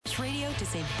radio to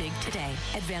save big today.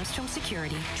 Advanced Home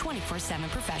Security, 24/7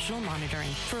 professional monitoring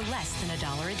for less than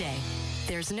 $1 a day.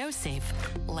 There's no safe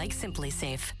like Simply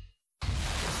Safe.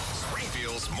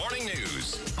 Springfield's Morning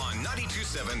News on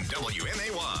 92.7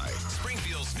 WMAY.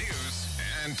 Springfield's News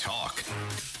and Talk.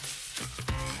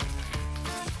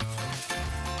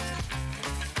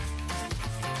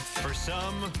 For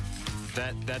some,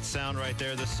 that sound right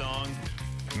there, the song,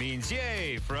 means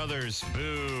yay. For others,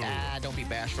 boo. Don't be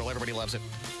bashful. Everybody loves it.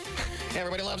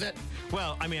 Everybody loves it.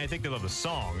 Well, I mean, I think they love the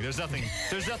song. There's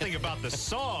nothing about the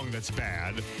song that's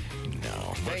bad.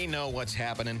 No, they know what's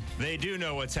happening. They do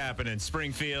know what's happening.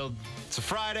 Springfield, it's a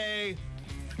Friday.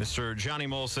 Mr. Johnny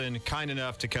Molson, kind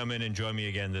enough to come in and join me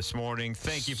again this morning.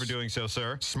 Thank you for doing so,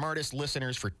 sir. Smartest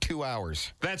listeners for 2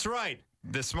 hours. That's right.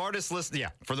 The smartest list, yeah.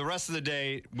 For the rest of the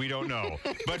day, we don't know.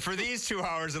 But for these 2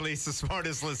 hours, at least, the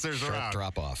smartest listeners are out.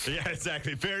 Drop off. Yeah,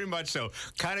 exactly. Very much so.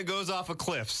 Kind of goes off a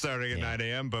cliff starting at 9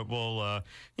 a.m., but we'll,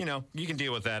 you can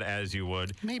deal with that as you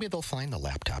would. Maybe they'll find the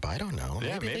laptop. I don't know.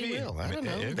 Yeah, maybe they will. I don't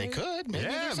know. They could. Maybe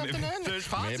there's something on there's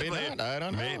possibly. Maybe not. I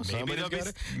don't know. Somebody's got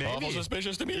it. Awful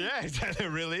suspicious to me. Yeah, it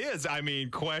really is. I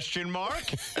mean, question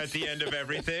mark at the end of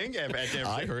everything.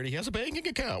 I heard he has a banking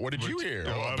account. What did you hear?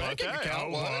 A banking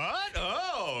account? What?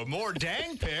 Oh, more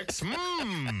dang pics.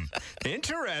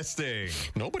 Interesting.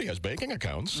 Nobody has banking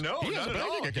accounts. No, he has a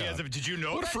banking account. Did you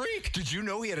know what that? A freak. Did you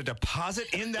know he had a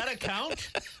deposit in that account?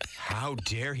 How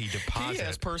dare he deposit? He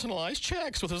has personalized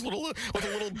checks with a little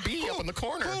B up in the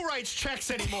corner. Who writes checks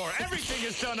anymore? Everything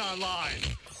is done online.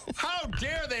 How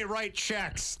dare they write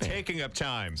checks? Taking up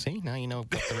time. See, now you know what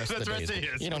the rest of the day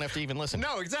is. You don't have to even listen.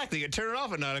 No, exactly. You turn it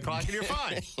off at 9 o'clock and you're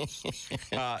fine.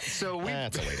 That's a way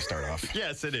to start off.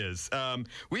 Yes, it is.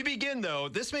 We begin, though.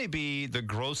 This may be the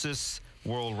grossest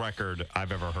world record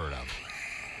I've ever heard of.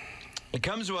 It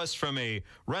comes to us from a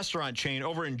restaurant chain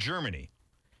over in Germany.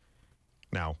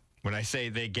 Now, when I say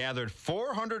they gathered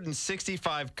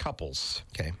 465 couples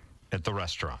at the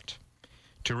restaurant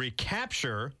to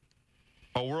recapture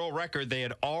a world record they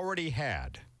had already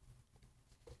had.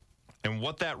 And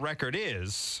what that record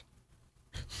is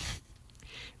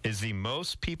the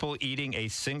most people eating a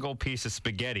single piece of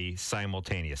spaghetti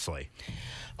simultaneously.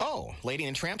 Oh, Lady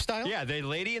and the Tramp style? Yeah, they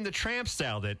Lady and the Tramp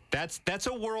style. That's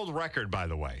a world record, by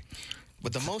the way.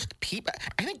 But the most people,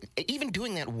 I think even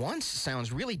doing that once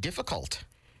sounds really difficult.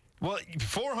 Well,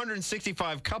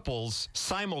 465 couples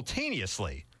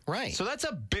simultaneously. Right. So that's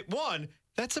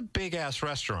that's a big-ass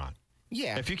restaurant.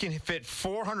 Yeah. If you can fit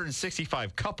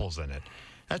 465 couples in it,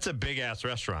 that's a big-ass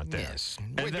restaurant there. Yes.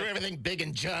 We do everything big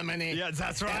in Germany. Yeah,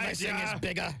 that's right. Everything is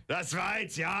bigger. That's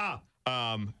right, yeah.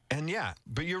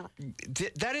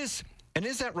 But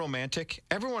is that romantic?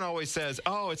 Everyone always says,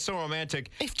 oh, it's so romantic.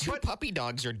 If two puppy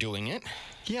dogs are doing it.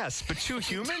 Yes, but two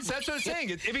humans? That's what I'm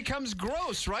saying. It becomes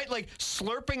gross, right? Like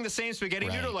slurping the same spaghetti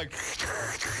noodle, like.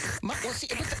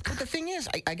 But the thing is,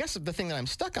 I guess the thing that I'm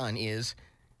stuck on is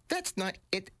that's not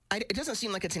it. It doesn't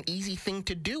seem like it's an easy thing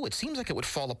to do. It seems like it would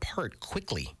fall apart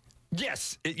quickly.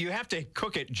 Yes, you have to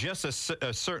cook it just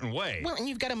a certain way. Well, and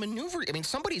you've got to maneuver. I mean,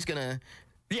 somebody's going to.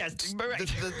 Yes,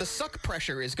 the suck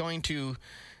pressure is going to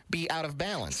be out of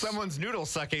balance. Someone's noodle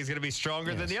sucking is going to be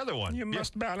stronger than the other one. You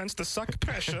must balance the suck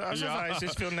pressure, otherwise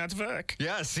it will not work.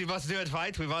 Yes, you must do it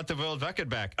right. We want the world record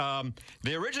back.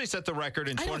 They originally set the record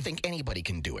in. I don't think anybody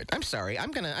can do it. I'm sorry.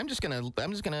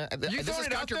 This is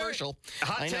controversial.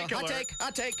 Hot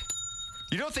take.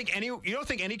 You don't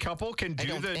think any couple can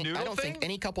do the noodle thing? I don't think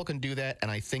any couple can do that,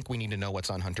 and I think we need to know what's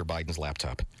on Hunter Biden's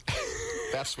laptop.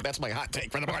 That's my hot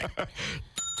take for the morning.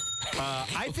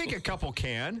 I think a couple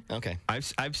can. Okay.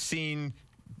 I've seen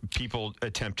people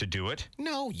attempt to do it.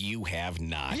 No, you have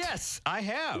not. Yes, I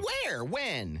have. Where?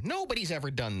 When? Nobody's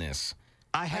ever done this.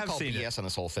 I have seen BS on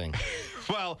this whole thing.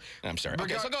 Well, I'm sorry.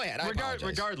 Okay, so go ahead. I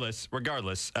apologize.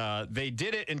 Regardless, they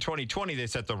did it in 2020. They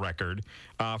set the record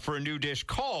for a new dish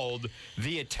called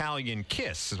the Italian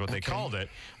Kiss, is what they called it,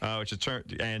 which is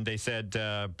and they said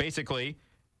basically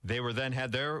they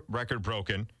had their record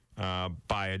broken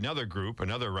by another group,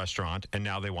 another restaurant, and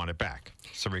now they want it back.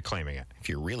 So reclaiming it. If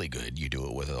you're really good, you do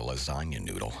it with a lasagna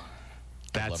noodle.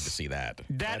 I'd love to see that.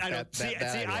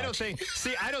 I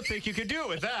don't think you could do it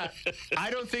with that. I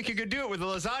don't think you could do it with a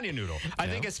lasagna noodle. I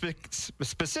think it's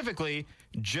specifically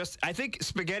I think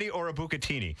spaghetti or a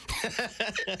bucatini.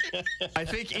 I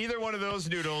think either one of those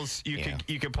noodles you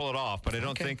could pull it off, but I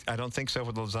don't think so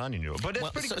with the lasagna noodle. But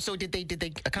it's so did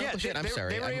they accomplish it? I'm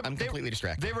sorry, I'm completely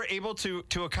distracted. They were able to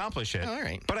accomplish it. All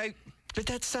right, but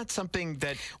that's not something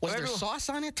that was there sauce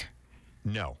on it.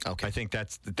 No. Okay. I think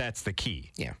that's the key.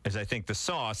 Yeah. Is I think the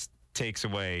sauce takes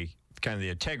away kind of the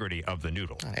integrity of the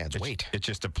noodle. That adds weight. It's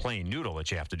just a plain noodle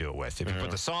that you have to do it with. If you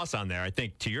put the sauce on there, I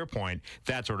think, to your point,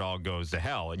 that's where it all goes to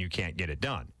hell, and you can't get it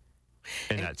done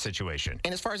in that situation.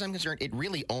 And as far as I'm concerned, it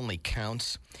really only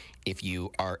counts if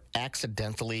you are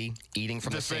accidentally eating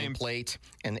from the same plate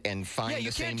and find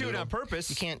the same do it noodle. on purpose.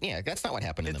 You can't. Yeah, that's not what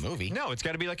happened in the movie. No, it's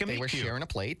got to be like a meat They were cube. sharing a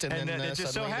plate, and then it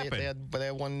just so suddenly happened. they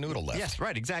had one noodle left. Yes,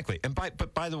 right, exactly. And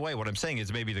by the way, what I'm saying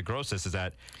is maybe the grossest is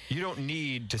that you don't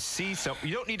need to see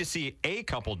a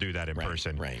couple do that in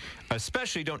person. Right.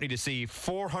 Especially don't need to see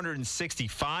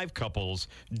 465 couples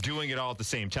doing it all at the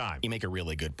same time. You make a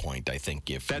really good point. I think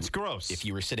That's gross. If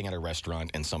you were sitting at a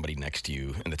restaurant and somebody next to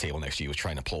you, and the table next to you was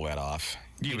trying to pull that off,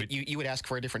 you would ask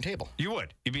for a different table. You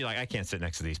would. You'd be like, I can't sit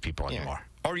next to these people anymore.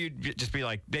 Or you'd just be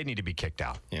like, they need to be kicked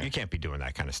out. Yeah. You can't be doing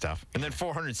that kind of stuff. And then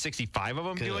 465 of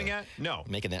them doing it? No.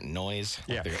 Making that noise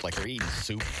like they're eating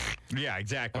soup. Yeah,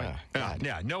 exactly.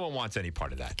 Yeah, no one wants any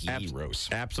part of that. Gross.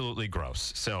 Absolutely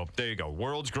gross. So there you go.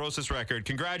 World's grossest record.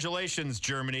 Congratulations,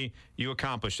 Germany. You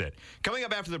accomplished it. Coming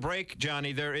up after the break,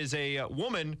 Johnny, there is a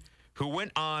woman who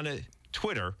went on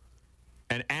Twitter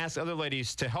and asked other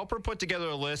ladies to help her put together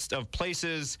a list of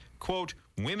places, quote,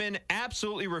 women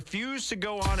absolutely refuse to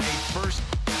go on a first.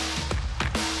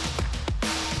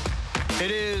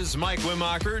 It is Mike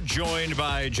Wimacher, joined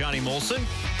by Johnny Molson.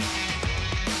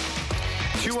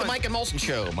 It's the Mike and Molson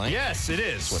show, Mike. Yes, it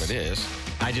is. That's what it is.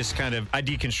 I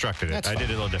deconstructed it. I did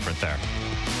it a little different there.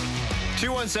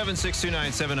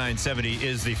 217-629-7970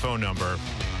 is the phone number.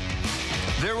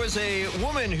 There was a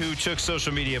woman who took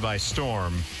social media by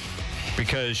storm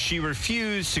because she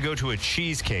refused to go to a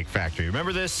cheesecake factory.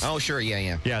 Remember this? Oh, sure.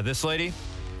 Yeah. Yeah, this lady.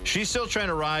 She's still trying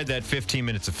to ride that 15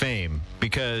 minutes of fame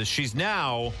because she's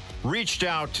now reached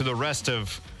out to the rest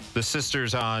of the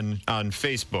sisters on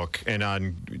Facebook and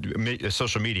on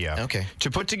social media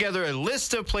to put together a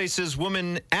list of places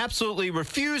women absolutely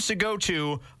refuse to go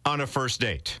to on a first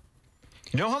date.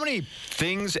 You know how many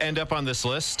things end up on this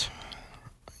list?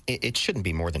 It shouldn't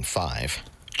be more than 5.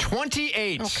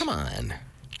 28. Oh, come on.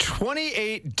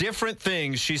 28 different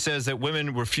things she says that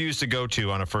women refuse to go to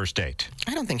on a first date.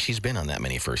 I don't think she's been on that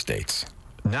many first dates.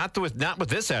 Not with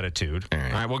this attitude. All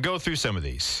right, we'll go through some of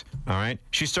these. All right.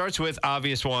 She starts with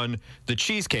obvious one, the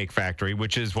Cheesecake Factory,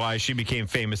 which is why she became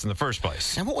famous in the first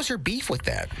place. And what was her beef with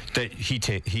that? That he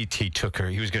took her.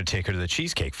 He was going to take her to the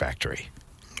Cheesecake Factory.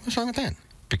 What's wrong with that?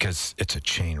 Because it's a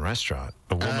chain restaurant.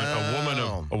 A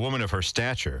woman of her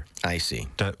stature. I see.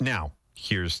 Now,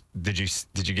 did you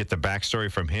get the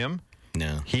backstory from him?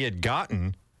 No. He had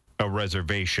gotten a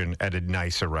reservation at a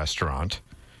nicer restaurant.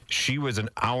 She was an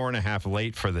hour and a half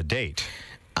late for the date.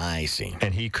 I see.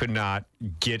 And he could not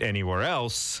get anywhere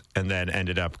else and then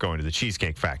ended up going to the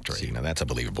Cheesecake Factory. See, now that's a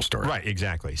believable story. Right,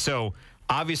 exactly. So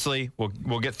obviously,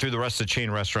 we'll get through the rest of the chain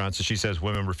restaurants that she says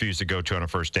women refuse to go to on a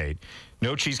first date.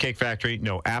 No Cheesecake Factory,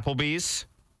 no Applebee's,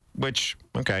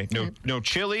 no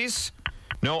Chili's,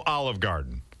 no Olive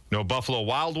Garden, no Buffalo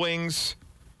Wild Wings,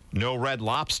 no Red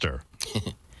Lobster.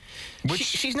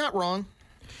 She's not wrong.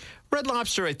 Red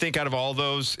Lobster, I think, out of all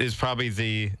those, is probably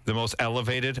the most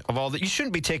elevated of all. That you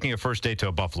shouldn't be taking a first date to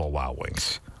a Buffalo Wild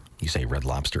Wings. You say Red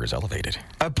Lobster is elevated. Is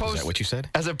that what you said?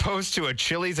 As opposed to a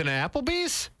Chili's and an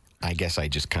Applebee's? I guess I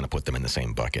just kind of put them in the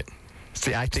same bucket.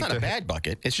 See, I think it's not a bad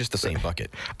bucket. It's just the same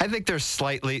bucket. I think they're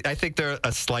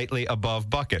a slightly above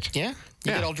bucket. Yeah?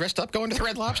 You get all dressed up going to the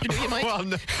Red Lobster, do you, Mike? Well,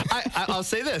 no, I'll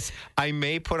say this. I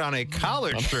may put on a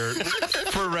collared shirt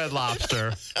for Red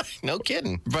Lobster. No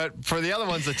kidding. But for the other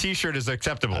ones, the T-shirt is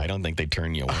acceptable. I don't think they'd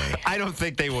turn you away. I don't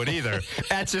think they would either.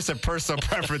 That's just a personal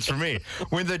preference for me.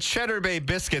 When the Cheddar Bay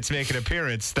biscuits make an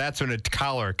appearance, that's when a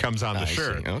collar comes on the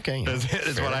shirt. See. Okay.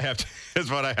 Is what I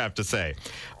have to say.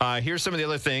 Here's some of the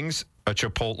other things. A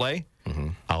Chipotle. Mm-hmm.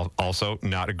 Also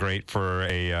not great for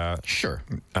a... Sure.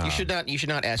 You should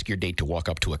not ask your date to walk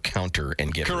up to a counter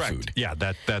and get her food. Yeah,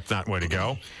 that's not the way to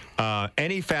go.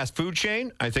 Any fast food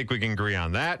chain, I think we can agree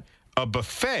on that. A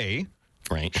buffet,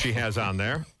 right? She has on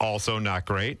there, also not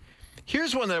great.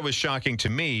 Here's one that was shocking to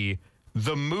me,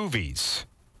 the movies.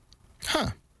 Huh.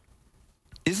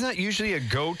 Isn't that usually a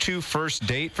go-to first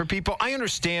date for people? I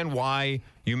understand why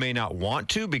you may not want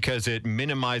to because it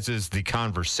minimizes the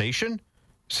conversation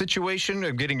situation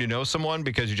of getting to know someone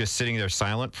because you're just sitting there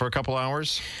silent for a couple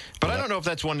hours. But I don't know if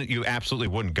that's one that you absolutely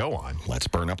wouldn't go on. Let's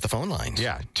burn up the phone lines.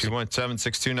 Yeah,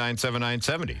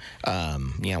 217-629-7970.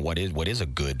 Yeah, what is a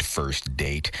good first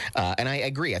date? And I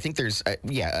agree. I think I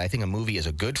think a movie is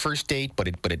a good first date, but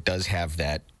it does have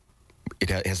that. It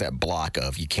has that block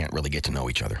of you can't really get to know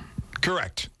each other.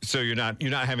 Correct. So you're not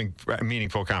having a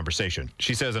meaningful conversation.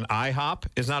 She says an IHOP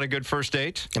is not a good first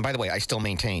date. And by the way, I still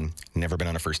maintain never been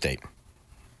on a first date.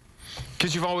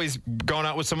 Because you've always gone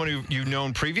out with someone who you've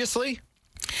known previously?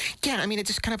 Yeah, I mean, it's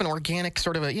just kind of an organic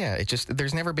sort of it just,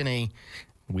 there's never been a,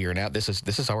 we are now, this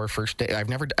is our first date. I've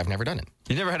never done it.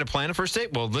 You never had to plan a first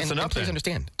date? Well, listen up. And please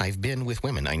understand, I've been with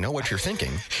women. I know what you're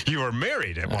thinking. You were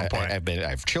married at one point. I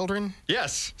have children.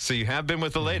 Yes, so you have been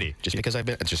with a lady. Just because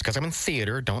I'm in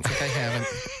theater, don't think I haven't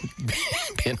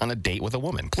been on a date with a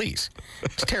woman. Please,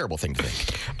 it's a terrible thing to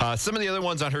think. Some of the other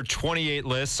ones on her 28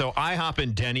 list. So IHOP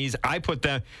and Denny's. I put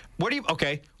them. Where do you put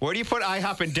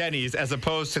IHOP and Denny's as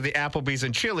opposed to the Applebee's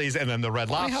and Chili's and then the Red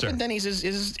Lobster? IHOP and Denny's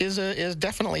is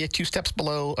definitely 2 steps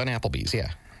below an Applebee's.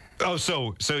 Yeah. Oh,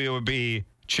 so it would be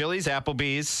Chili's,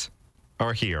 Applebee's,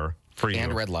 or here for you,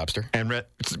 and Red Lobster.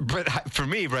 But for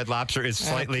me, Red Lobster is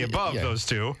slightly above those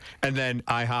two, and then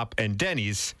IHOP and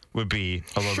Denny's would be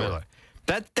a little bit.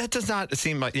 That does not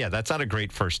seem like that's not a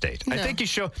great first date. No. I think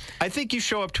you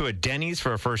show up to a Denny's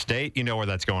for a first date, you know where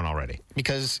that's going already.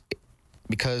 Because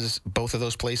both of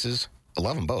those places, I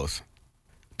love them both,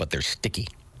 but they're sticky.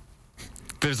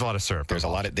 There's a lot of syrup.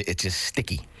 It's just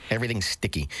sticky. Everything's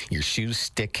sticky. Your shoes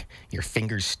stick. Your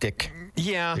fingers stick.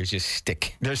 Yeah. There's just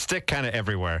stick. There's stick kind of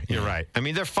everywhere. You're right. I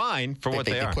mean, they're fine for what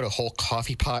they are. They put a whole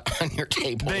coffee pot on your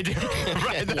table. They do.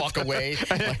 Right. And walk away.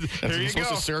 You're supposed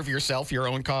to serve yourself your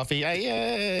own coffee.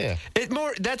 Yeah.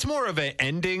 That's more of an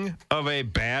ending of a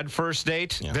bad first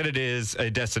date than it is a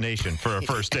destination for a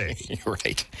first date. You're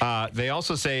right. She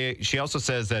also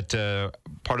says that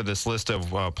part of this list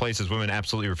of places women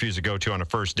absolutely refuse to go to on a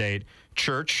first date,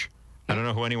 church. I don't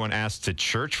know who anyone asks to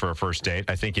church for a first date.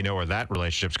 I think you know where that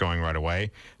relationship's going right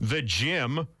away. The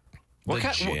gym. What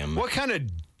kind of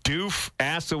doof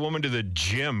asks a woman to the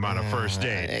gym on a first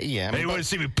date? Hey, you want to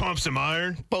see me pump some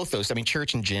iron? Both those. I mean,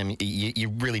 church and gym, you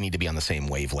really need to be on the same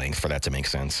wavelength for that to make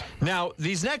sense. Now,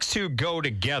 these next two go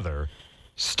together.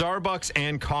 Starbucks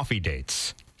and coffee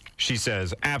dates. She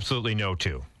says absolutely no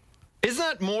to. Isn't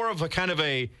that more of a kind of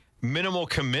a minimal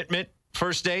commitment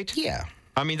first date? Yeah.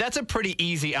 I mean, that's a pretty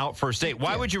easy out first date.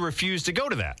 Why would you refuse to go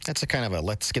to that? That's a kind of a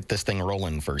let's get this thing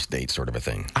rolling first date sort of a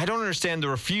thing. I don't understand the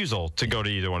refusal to go to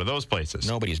either one of those places.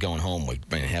 Nobody's going home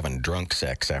and having drunk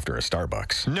sex after a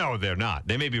Starbucks. No, they're not.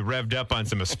 They may be revved up on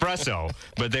some espresso,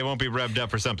 but they won't be revved up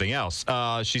for something else.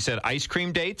 She said ice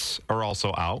cream dates are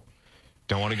also out.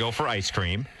 Don't want to go for ice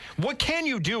cream. What can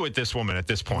you do with this woman at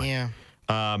this point? Yeah.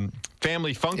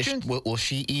 Family function? Will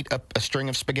she eat a string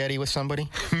of spaghetti with somebody?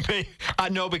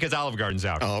 No, because Olive Garden's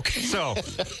out. Oh, okay. So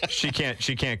she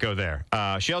can't go there.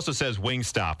 She also says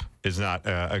Wingstop is not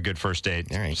a good first date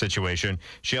situation.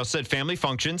 She also said family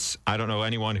functions. I don't know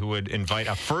anyone who would invite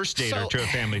a first dater to a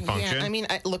family function. Yeah, I mean,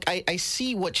 I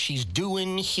see what she's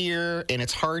doing here, and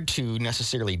it's hard to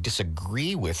necessarily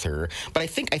disagree with her. But I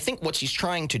think what she's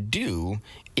trying to do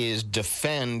is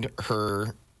defend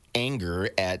her anger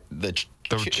at the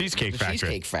Cheesecake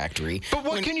Factory. But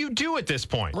what can you do at this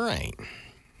point? Right.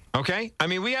 Okay? I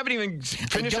mean, we haven't even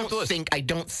finished up the list. I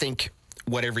don't think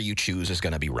whatever you choose is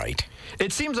going to be right.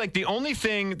 It seems like the only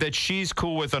thing that she's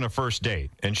cool with on a first date,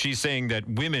 and she's saying that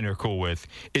women are cool with,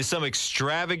 is some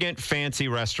extravagant, fancy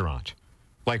restaurant.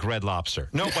 Like Red Lobster.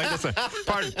 No, wait, listen.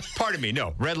 Pardon me.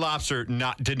 No, Red Lobster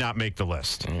did not make the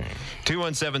list.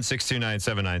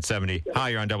 217-629-7970. Hi,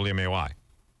 you're on WMAY.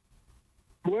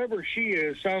 Whoever she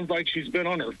is sounds like she's been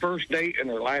on her first date and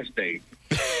her last date.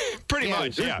 Pretty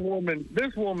much, This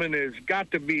woman has got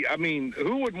to be. I mean,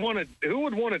 who would want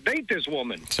to date this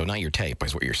woman? So not your type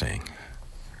is what you're saying.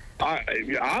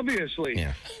 Obviously.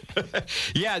 Yeah.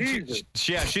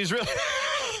 She's really.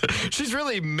 She's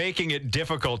really making it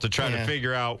difficult to try to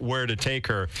figure out where to take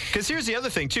her. Because here's the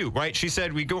other thing, too, right? She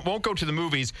said won't go to the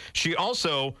movies. She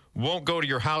also won't go to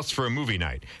your house for a movie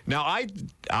night. Now,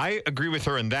 I agree with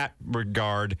her in that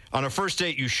regard. On a first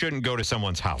date, you shouldn't go to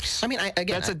someone's house. I mean,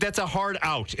 that's a hard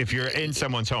out if you're in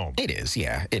someone's home. It is,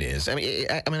 yeah, it is. I mean,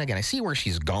 again, I see where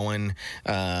she's going,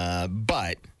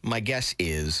 but my guess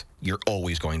is you're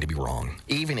always going to be wrong.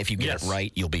 Even if you get it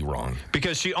right, you'll be wrong.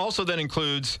 Because she also then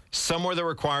includes somewhere that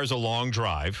requires a long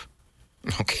drive.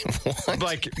 Okay,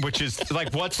 what? Which is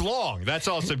what's long? That's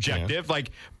all subjective. Yeah.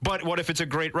 But what if it's a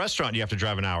great restaurant you have to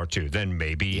drive an hour to? Then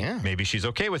maybe she's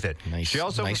okay with it.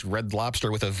 Nice Red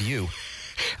Lobster with a view.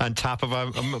 On top of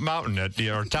a mountain,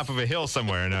 or top of a hill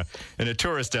somewhere in a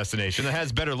tourist destination that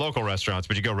has better local restaurants,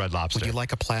 but you go Red Lobster. Would you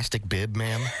like a plastic bib,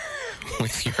 ma'am?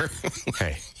 With your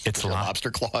it's your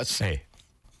lobster claws. Hey,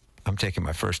 I'm taking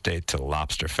my first date to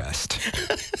Lobster Fest.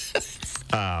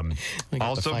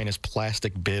 Also, the finest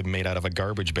plastic bib made out of a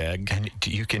garbage bag. And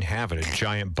you can have it, a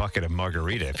giant bucket of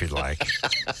margarita if you'd like.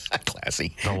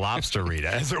 Classy. The lobster-rita,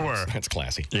 as it were. That's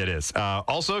classy. It is.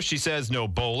 Also, she says no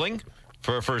bowling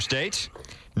for a first date.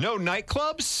 No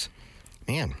nightclubs.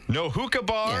 Man. No hookah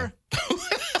bar,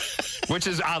 which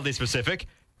is oddly specific.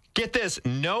 Get this,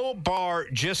 no bar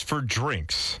just for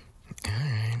drinks. All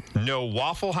right. No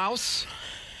Waffle House.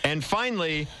 And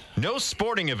finally, no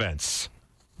sporting events.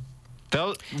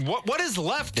 What is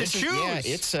left to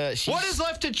choose? What is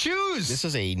left to choose? This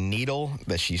is a needle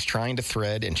that she's trying to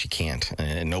thread, and she can't.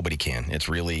 And nobody can. It's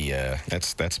really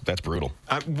that's brutal.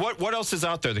 What else is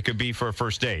out there that could be for a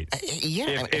first date?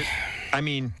 I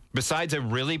mean, besides a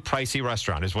really pricey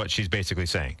restaurant, is what she's basically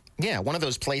saying. Yeah, one of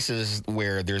those places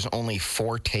where there's only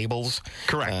 4 tables.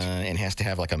 Correct. And has to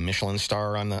have like a Michelin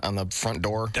star on the front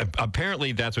door.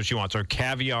 Apparently, that's what she wants. Or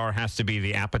caviar has to be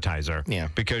the appetizer. Yeah.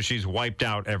 Because she's wiped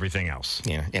out everything else.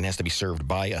 Yeah, and has to be served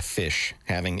by a fish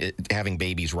having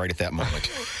babies right at that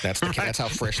moment. That's that's how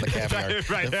fresh the caviar.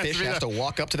 Right. The fish has to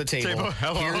walk up to the table.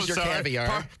 Hello, here's your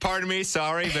caviar. Pardon me,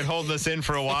 sorry. Been holding this in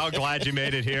for a while. Glad you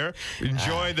made it here.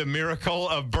 Enjoy the miracle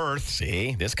of birth.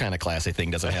 See, this kind of classy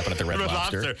thing doesn't happen at the Red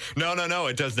Lobster. No,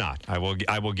 it does not. I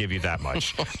will give you that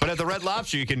much. But at the Red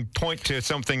Lobster, you can point to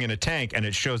something in a tank and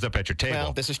it shows up at your table.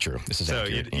 Well, this is true. This is so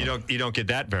accurate. you don't get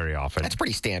that very often. That's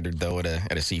pretty standard though at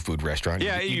a seafood restaurant.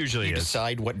 Yeah, it usually you is.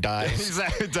 Decide what dies.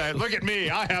 Exactly. Look at me.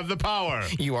 I have the power.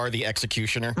 You are the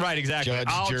executioner. Right, exactly.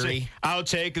 Judge, jury. I'll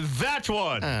take that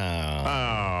one.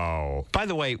 Oh. By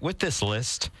the way, with this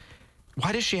list,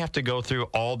 why does she have to go through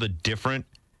all the different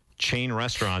chain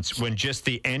restaurants when just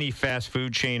any fast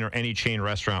food chain or any chain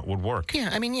restaurant would work? Yeah,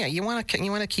 I mean, you want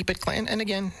to keep it clean. And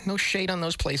again, no shade on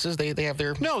those places. They have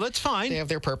their that's fine. They have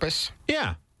their purpose.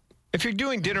 Yeah, if you're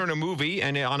doing dinner and a movie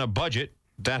and on a budget,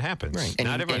 that happens. Right.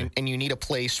 And you need a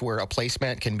place where a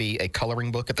placemat can be a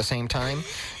coloring book at the same time,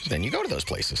 then you go to those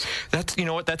places.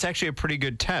 That's actually a pretty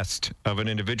good test of an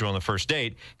individual on the first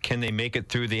date. Can they make it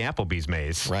through the Applebee's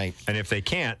maze? Right. And if they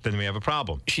can't, then we have a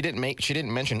problem. She didn't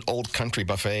mention Old Country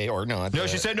Buffet or no. No,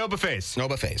 she said no buffets. No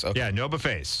buffets. Okay. Yeah, no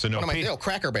buffets. So no.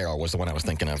 Cracker Barrel was the one I was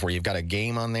thinking of, where you've got a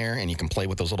game on there and you can play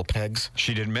with those little pegs.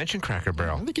 She didn't mention Cracker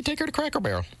Barrel. I think you take her to Cracker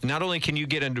Barrel. Not only can you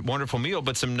get a wonderful meal,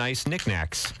 but some nice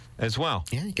knickknacks as well.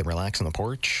 Yeah, you can relax on the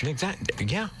porch. Exactly.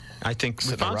 Yeah. I think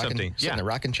we found something. Sit in the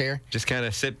rocking chair. Just kind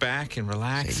of sit back and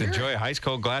relax, enjoy a ice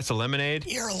cold glass of lemonade.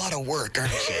 You're a lot of work,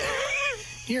 aren't you?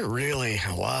 You're really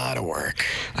a lot of work.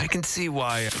 I can see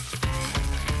why.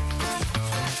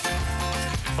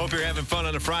 Hope you're having fun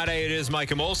on a Friday. It is Mike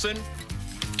and Molson.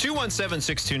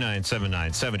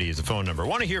 217-629-7970 is the phone number.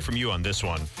 Want to hear from you on this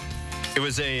one. It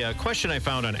was a question I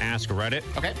found on Ask Reddit.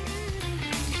 Okay.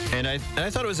 And I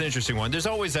thought it was an interesting one. There's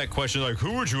always that question like,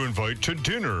 who would you invite to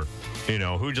dinner?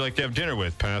 Who would you like to have dinner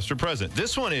with, past or present?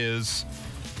 This one is,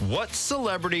 what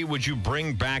celebrity would you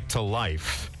bring back to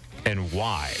life and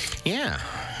why? Yeah.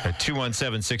 At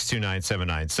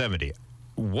 217-629-7970.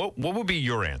 What would be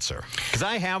your answer? Because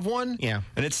I have one. Yeah.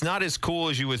 And it's not as cool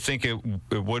as you would think it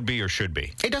would be or should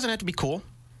be. It doesn't have to be cool.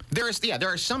 There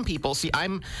are some people. See,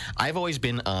 I've always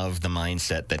been of the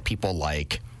mindset that people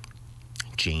like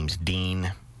James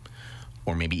Dean,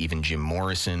 or maybe even Jim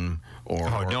Morrison.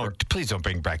 Please don't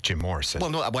bring back Jim Morrison. Well,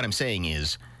 no, what I'm saying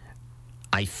is,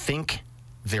 I think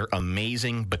they're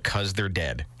amazing because they're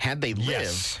dead. Had they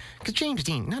lived, because James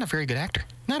Dean, not a very good actor.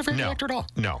 Not a very good actor at all.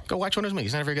 No. Go watch one of his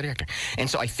movies. He's not a very good actor. And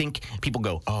so I think people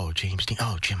go, oh, James Dean,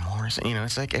 oh, Jim Morrison.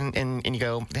 It's like, and you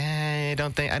go, I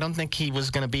don't think he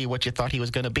was going to be what you thought he was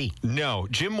going to be. No,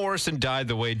 Jim Morrison died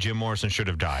the way Jim Morrison should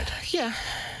have died. Yeah.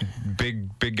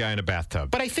 Big guy in a bathtub.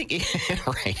 But I think,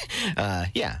 right.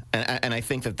 Yeah. And I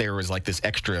think that there was like this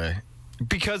extra,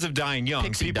 because of dying young,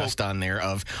 pixie dust on there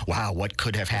of, wow, what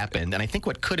could have happened? And I think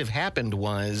what could have happened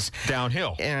was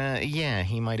downhill. Yeah,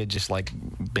 he might have just like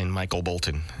been Michael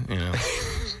Bolton.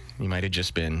 He might have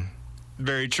just been.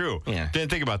 Very true. Yeah.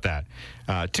 Didn't think about that.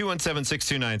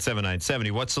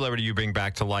 217-629-7970. What celebrity you bring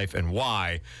back to life and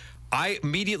why? I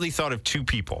immediately thought of 2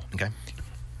 people. Okay.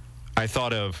 I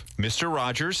thought of Mr.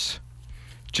 Rogers,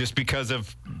 just because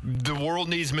of the world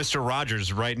needs Mr.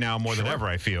 Rogers right now more than ever,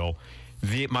 I feel.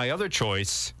 My other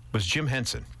choice was Jim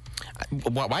Henson.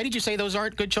 Why did you say those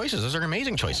aren't good choices? Those are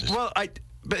amazing choices. Well,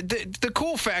 but the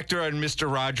cool factor on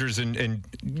Mr. Rogers and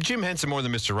Jim Henson more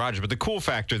than Mr. Rogers, but the cool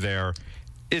factor there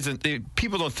isn't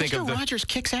people don't think of Mr. Rogers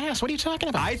kicks ass. What are you talking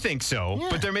about? I think so,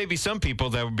 but there may be some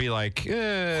people that would be like,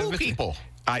 cool people.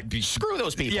 Screw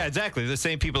those people. Yeah, exactly. The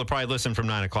same people that probably listen from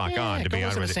 9 o'clock on, to be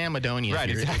honest with you. Sam Madonia. Right,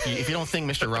 exactly. If you don't think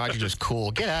Mr. Rogers is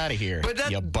cool, get out of here,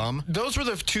 you bum. Those were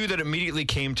the 2 that immediately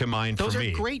came to mind for me. Those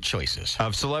are great choices.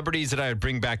 Of celebrities that I would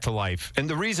bring back to life. And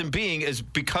the reason being is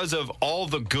because of all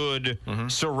the good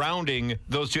surrounding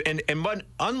those 2. And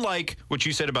unlike what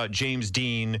you said about James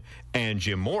Dean and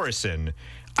Jim Morrison,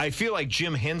 I feel like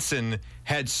Jim Henson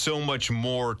had so much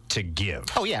more to give.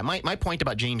 Oh, yeah. My point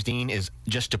about James Dean is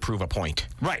just to prove a point.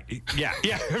 Right. Yeah.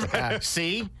 Right.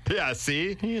 See? Yeah,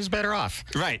 see? He is better off.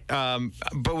 Right.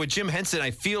 But with Jim Henson,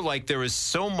 I feel like there is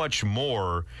so much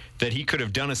more that he could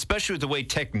have done, especially with the way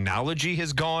technology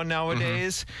has gone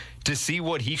nowadays, to see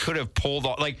what he could have pulled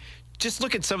off. Like, just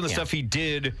look at some of the stuff he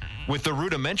did with the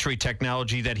rudimentary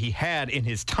technology that he had in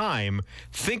his time.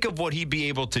 Think of what he'd be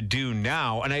able to do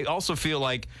now. And I also feel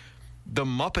like the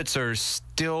Muppets are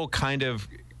still kind of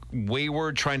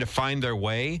wayward, trying to find their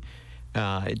way,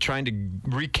 trying to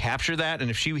recapture that.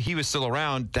 And if he was still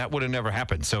around, that would have never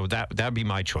happened. So that'd be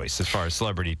my choice as far as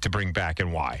celebrity to bring back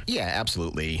and why. Yeah,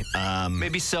 absolutely.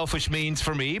 Maybe selfish means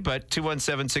for me, but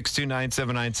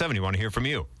 217-629-7970. Want to hear from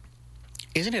you.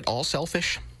 Isn't it all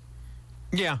selfish?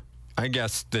 Yeah, I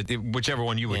guess that whichever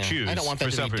one you would choose. I don't want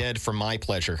them to be dead for my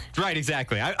pleasure. Right,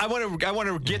 exactly. I want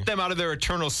to get them out of their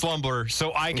eternal slumber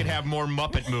so I can have more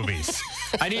Muppet movies.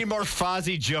 I need more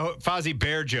Fozzie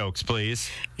Bear jokes, please.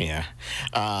 Yeah,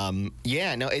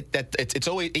 no, it's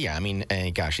always I mean,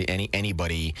 gosh,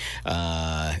 anybody.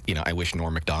 I wish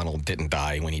Norm Macdonald didn't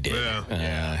die when he did.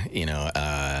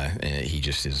 He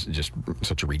just is just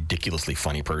such a ridiculously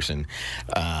funny person,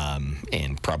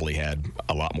 and probably had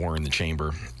a lot more in the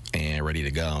chamber and ready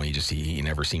to go. He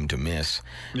never seemed to miss.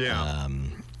 Yeah.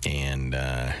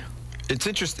 It's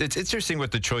interesting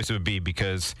what the choice would be,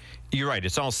 because you're right.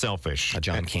 It's all selfish. A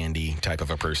John Candy type of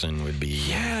a person would be.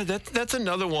 Yeah, that's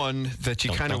another one that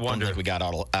you kind of wonder. Don't think we got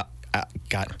all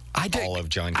of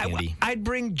John Candy. I'd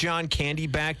bring John Candy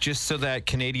back just so that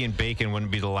Canadian bacon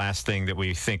wouldn't be the last thing that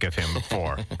we think of him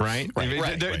for, right?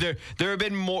 Right.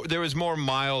 There was more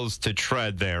miles to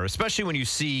tread there, especially when you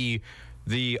see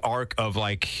the arc of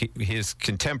like his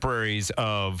contemporaries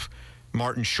of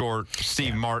Martin Short,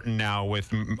 Steve Martin now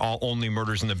with Only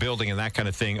Murders in the Building and that kind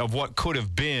of thing, of what could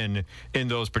have been in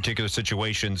those particular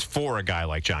situations for a guy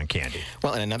like John Candy.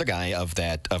 Well, and another guy of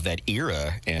that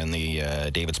era, and the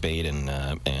David Spade and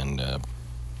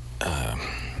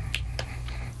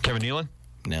Kevin Nealon?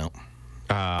 No.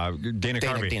 Dana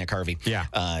Carvey. Yeah.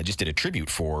 Just did a tribute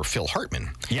for Phil Hartman.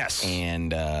 Yes.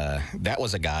 And that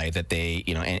was a guy that they,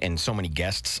 and so many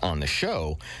guests on the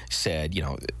show said,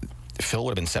 Phil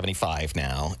would have been 75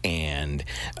 now, and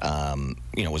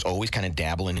was always kind of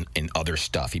dabbling in other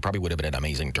stuff. He probably would have been an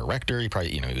amazing director. He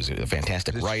probably, he was a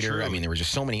fantastic writer. True. I mean, there were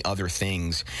just so many other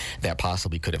things that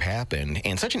possibly could have happened.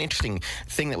 And such an interesting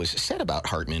thing that was said about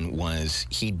Hartman was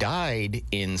he died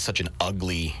in such an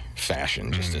ugly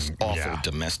fashion, just this awful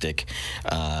domestic.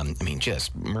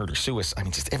 Just murder, suicide. I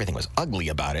mean, just everything was ugly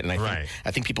about it. And I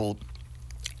think people.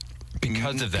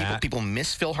 Because of that, people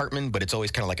miss Phil Hartman, but it's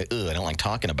always kind of like I don't like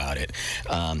talking about it,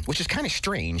 which is kind of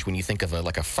strange when you think of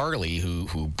a Farley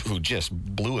who just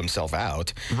blew himself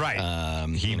out, right?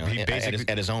 He basically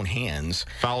at his own hands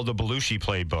followed the Belushi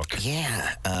playbook.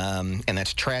 Yeah, and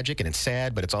that's tragic and it's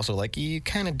sad, but it's also like you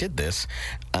kind of did this.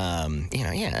 Hartman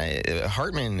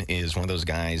is one of those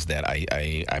guys that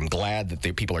I'm glad that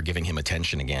people are giving him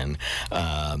attention again,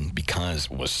 because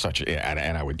was such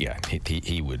and I would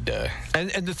he would and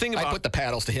the thing about. I put the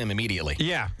paddles to him immediately.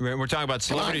 Yeah, we're talking about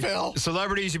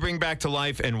celebrities you bring back to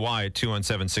life, and why at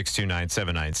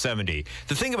 217-629-7970.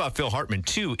 The thing about Phil Hartman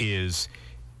too is,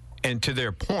 and to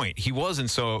their point, he was in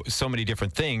so many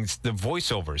different things. The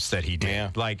voiceovers that he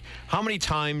did, like how many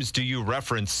times do you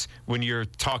reference when you're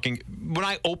talking? When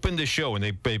I opened the show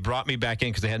and they brought me back in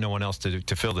because they had no one else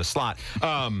to fill this slot.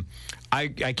 I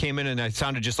came in and I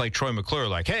sounded just like Troy McClure,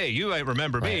 like, hey, you might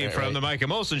remember me from the Mike and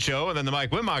Molson show and then the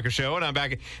Mike Wimmacher show, and I'm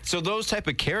back. So those type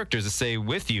of characters that stay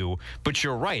with you. But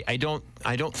you're right. I don't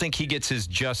think he gets his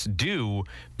just due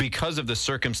because of the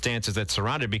circumstances that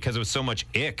surrounded, because it was so much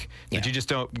ick that you just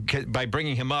don't. By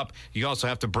bringing him up, you also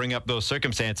have to bring up those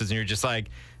circumstances, and you're just like,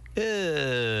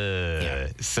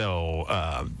 So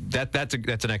that's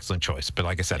an excellent choice. But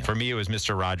like I said, for me, it was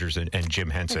Mr. Rogers and Jim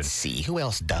Henson. Let's see, who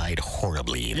else died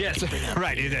horribly? Yes,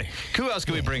 right. Who else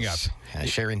can we bring up?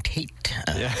 Sharon Tate.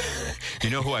 Yeah. You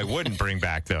know who I wouldn't bring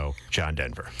back, though? John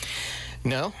Denver.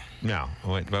 No? No,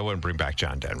 I wouldn't bring back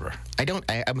John Denver.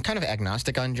 I'm kind of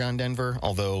agnostic on John Denver,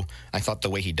 although I thought the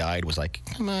way he died was like,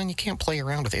 come on, you can't play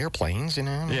around with airplanes, you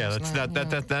know? Yeah, that's not the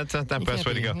best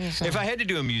way to go. If I had to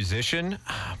do a musician,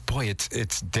 boy,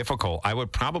 it's difficult. I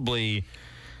would probably,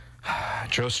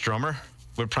 Joe Strummer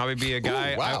would probably be a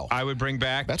guy. Ooh, wow. I would bring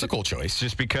back. That's a cool choice.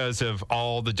 Just because of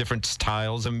all the different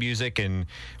styles of music and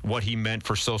what he meant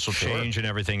for social change and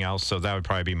everything else. So that would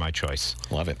probably be my choice.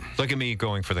 Love it. Look at me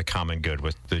going for the common good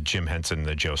with the Jim Henson and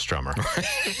the Joe Strummer.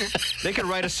 They could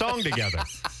write a song together.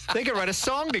 They could write a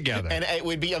song together. And it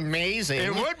would be amazing.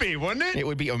 It would be, wouldn't it? It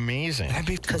would be amazing.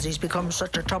 Because he's become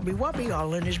such a tubby wubby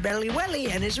all in his belly welly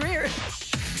and his rear.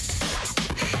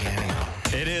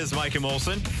 It is Mike and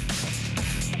Molson.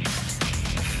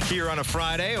 Here on a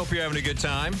Friday. Hope you're having a good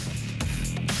time.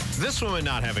 This woman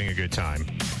not having a good time.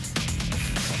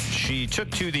 She took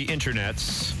to the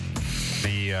internets,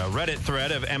 the Reddit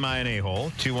thread of Am I an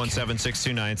A-hole?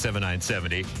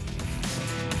 217-629-7970.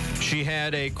 She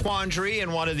had a quandary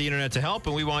and wanted the internet to help,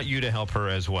 and we want you to help her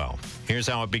as well. Here's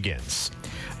how it begins.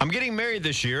 I'm getting married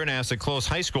this year and asked a close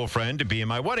high school friend to be in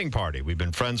my wedding party. We've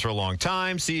been friends for a long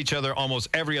time, see each other almost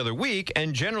every other week,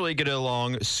 and generally get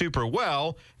along super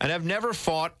well, and have never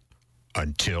fought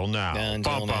until now.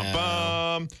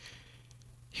 Bum.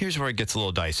 Here's where it gets a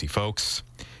little dicey, folks.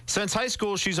 Since high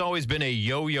school, she's always been a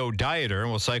yo-yo dieter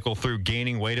and will cycle through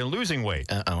gaining weight and losing weight.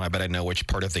 I bet I know which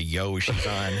part of the yo she's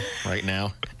on right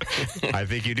now. I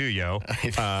think you do, yo.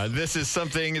 This is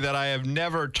something that I have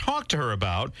never talked to her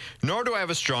about, nor do I have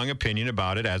a strong opinion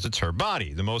about it as it's her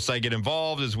body. The most I get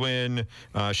involved is when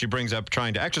she brings up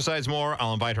trying to exercise more.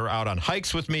 I'll invite her out on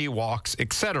hikes with me, walks,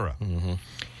 etc. Mm-hmm.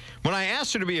 When I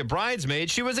asked her to be a bridesmaid,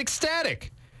 she was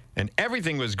ecstatic, and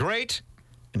everything was great.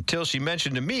 Until she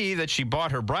mentioned to me that she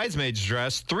bought her bridesmaid's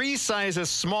dress 3 sizes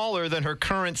smaller than her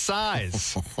current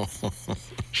size.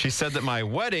 She said that my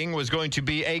wedding was going to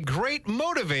be a great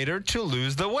motivator to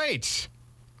lose the weight.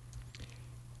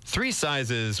 3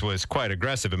 sizes was quite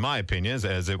aggressive in my opinion,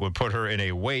 as it would put her in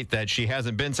a weight that she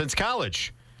hasn't been since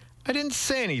college. I didn't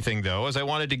say anything, though, as I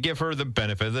wanted to give her the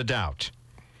benefit of the doubt.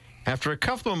 After a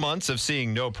couple of months of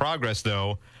seeing no progress,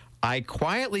 though, I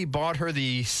quietly bought her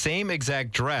the same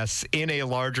exact dress in a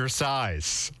larger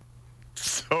size.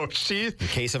 So she... In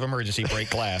case of emergency,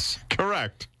 break glass.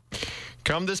 Correct.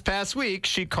 Come this past week,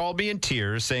 she called me in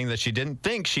tears, saying that she didn't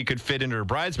think she could fit in her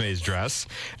bridesmaid's dress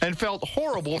and felt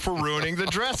horrible for ruining the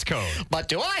dress code. But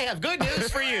do I have good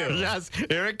news for you? Yes,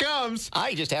 here it comes.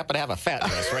 I just happen to have a fat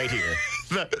dress right here.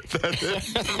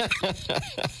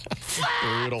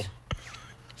 Brutal.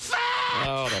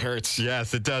 Oh, that hurts.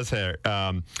 Yes, it does hurt.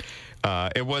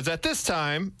 It was at this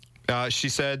time, she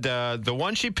said, the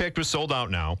one she picked was sold out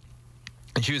now,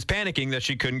 and she was panicking that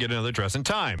she couldn't get another dress in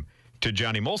time. To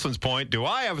Johnny Molson's point, do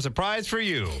I have a surprise for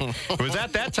you? It was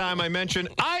at that time I mentioned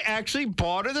I actually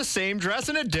bought her the same dress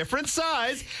in a different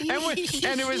size and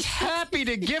it was happy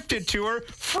to gift it to her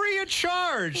free of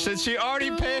charge since she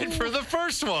already paid for the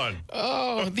first one.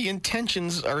 Oh, the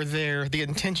intentions are there. The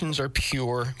intentions are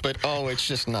pure, but it's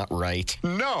just not right.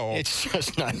 No. It's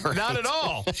just not right. Not at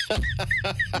all.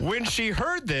 When she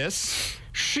heard this,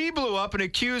 she blew up and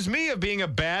accused me of being a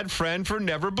bad friend for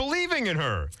never believing in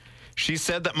her. She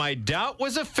said that my doubt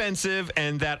was offensive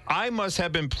and that I must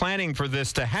have been planning for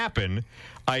this to happen.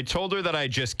 I told her that I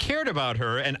just cared about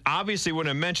her and obviously wouldn't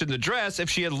have mentioned the dress if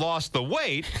she had lost the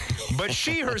weight, but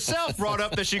she herself brought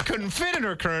up that she couldn't fit in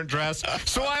her current dress,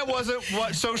 so I wasn't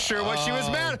so sure what she was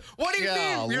mad at. What do you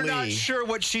mean you're not sure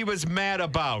what she was mad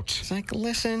about? It's like,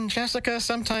 listen, Jessica,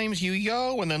 sometimes you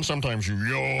yo, and then sometimes you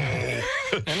yo.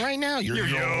 And right now, you're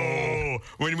yo.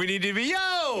 When we need to be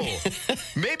yo.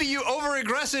 Maybe you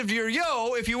over-aggressive your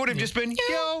yo if you would have just been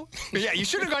yo. Yeah, you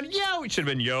should have gone yo. It should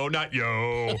have been yo, not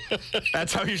yo.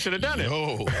 That's how you should have done it.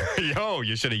 Yo,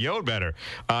 you should have yo'd better.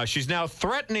 She's now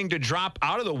threatening to drop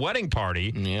out of the wedding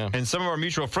party. Yeah. And some of our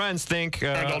mutual friends think...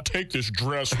 and I'll take this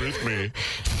dress with me.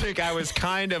 think I was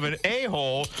kind of an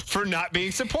a-hole for not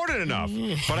being supported enough.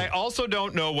 But I also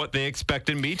don't know what they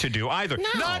expected me to do either.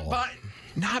 No.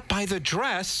 Not by the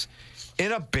dress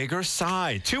in a bigger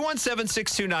size.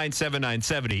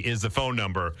 217-629-7970 is the phone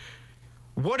number.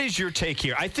 What is your take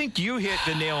here? I think you hit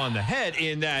the nail on the head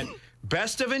in that...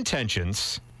 Best of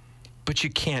intentions, but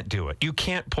you can't do it. You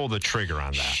can't pull the trigger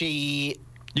on that. You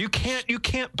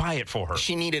can't buy it for her.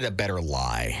 She needed a better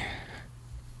lie.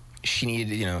 She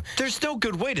needed, There's no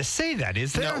good way to say that,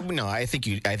 is there? No. I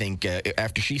think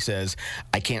after she says,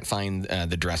 I can't find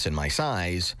the dress in my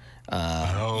size.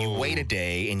 You wait a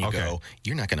day and you go,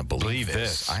 you're not going to believe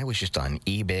this. I was just on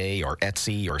eBay or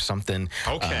Etsy or something.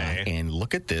 Okay. And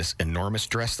look at this enormous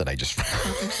dress that I just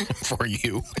found for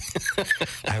you.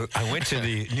 I went to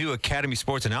the new Academy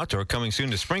Sports and Outdoor coming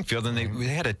soon to Springfield, and they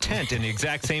had a tent in the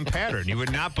exact same pattern. You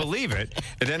would not believe it.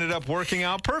 It ended up working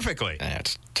out perfectly.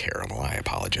 That's terrible. I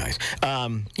apologize. I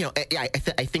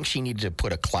think she needed to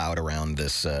put a cloud around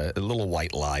this. A little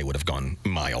white lie would have gone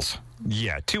miles.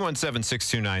 Yeah,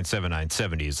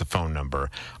 217-629-7970 is the phone number.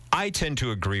 I tend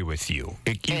to agree with you.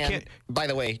 By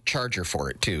the way, charge her for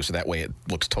it, too, so that way it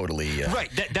looks totally right.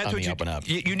 That's on what the up and up.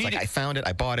 You need I found it,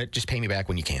 I bought it, just pay me back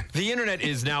when you can. The internet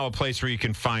is now a place where you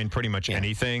can find pretty much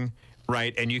anything.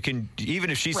 right? And you can, even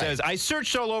if she says, I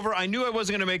searched all over, I knew I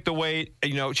wasn't going to make the weight,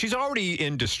 she's already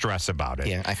in distress about it.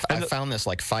 Yeah, I found this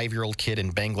 5-year-old kid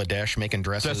in Bangladesh making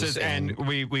dresses. And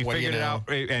we figured it out,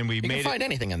 and we you made can find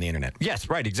anything on the internet. Yes,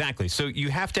 right, exactly. So you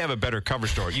have to have a better cover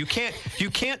story. You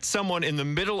can't someone in the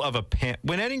middle of a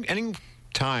when any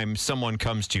time someone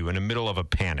comes to you in the middle of a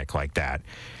panic like that,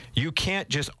 you can't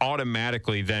just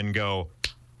automatically then go,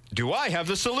 do I have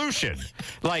the solution?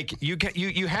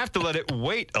 You have to let it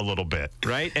wait a little bit,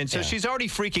 right? And so she's already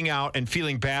freaking out and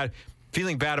feeling bad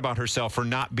about herself for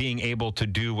not being able to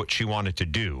do what she wanted to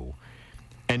do.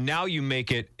 And now you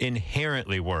make it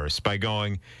inherently worse by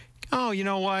going, oh, you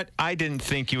know what? I didn't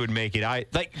think you would make it.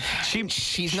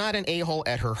 She's not an a-hole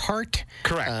at her heart.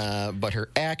 Correct. But her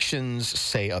actions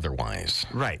say otherwise.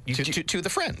 Right. To the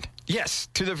friend. Yes.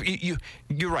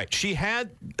 You're right. She had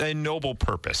a noble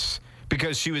purpose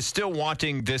because she was still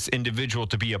wanting this individual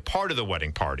to be a part of the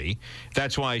wedding party.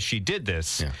 That's why she did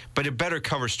this. Yeah. But a better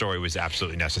cover story was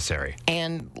absolutely necessary.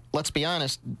 And let's be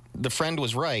honest, the friend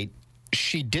was right.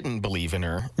 She didn't believe in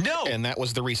her. No. And that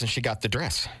was the reason she got the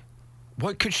dress.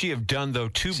 What could she have done, though,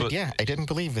 too? I didn't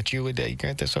believe that you would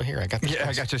get this. So here, I got this dress.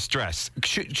 I got this dress.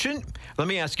 Let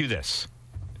me ask you this.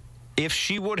 If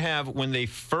she would have, when they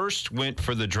first went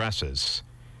for the dresses,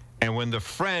 and when the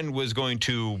friend was going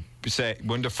to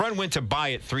when the friend went to buy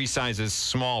it 3 sizes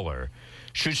smaller,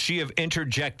 should she have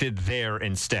interjected there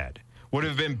instead? Would it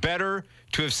have been better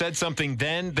to have said something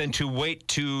then than to wait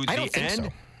to the end? So.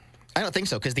 I don't think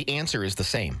so, because the answer is the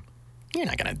same. You're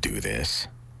not going to do this.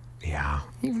 Yeah.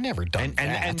 You've never done that.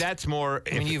 And that's more...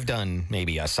 you've done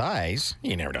maybe a size.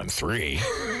 You've never done 3.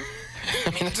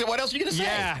 I mean, what else are you going to say?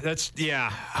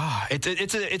 Yeah,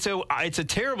 it's a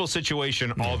terrible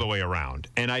situation all the way around.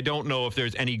 And I don't know if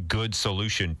there's any good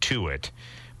solution to it.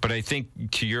 But I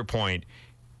think, to your point,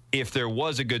 if there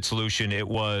was a good solution, it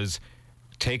was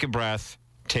take a breath,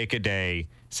 take a day,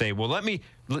 say, well, I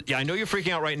know you're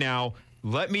freaking out right now.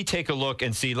 Let me take a look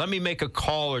and see. Let me make a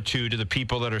call or two to the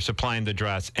people that are supplying the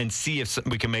dress and see if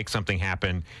we can make something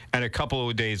happen. And a couple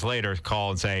of days later, call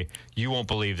and say, you won't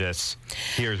believe this.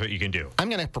 Here's what you can do. I'm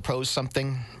going to propose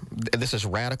something. This is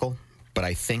radical, but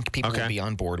I think people will be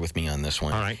on board with me on this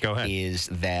one. All right, go ahead. Is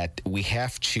that we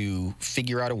have to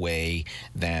figure out a way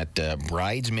that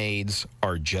bridesmaids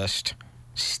are just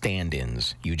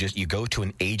stand-ins. You go to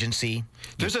an agency.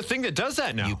 There's a thing that does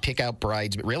that now. You pick out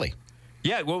brides. Really?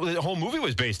 Yeah, well, the whole movie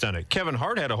was based on it. Kevin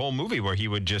Hart had a whole movie where he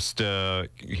would just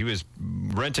he was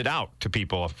rented out to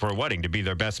people for a wedding to be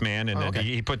their best man, and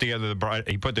he put together the bride.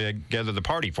 He put together the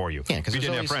party for you. Yeah, because you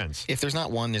didn't have friends. If there's not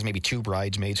one, there's maybe 2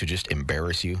 bridesmaids who just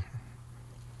embarrass you.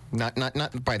 Not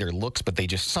by their looks, but they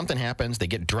just something happens. They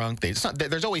get drunk.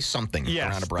 There's always something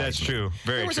around a bridesmaid. That's true.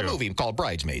 There was a movie called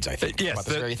Bridesmaids, I think, about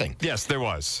this very thing. Yes, there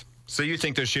was. So you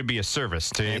think there should be a service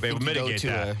to mitigate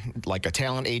that? Like a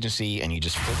talent agency, and you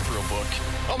just flip through a book.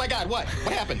 Oh my God! What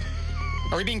happened?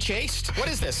 Are we being chased? What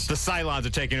is this? The Cylons are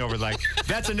taking over.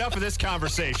 That's enough of this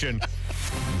conversation.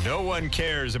 No one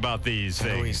cares about these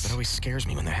things. That always scares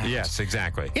me when that happens. Yes,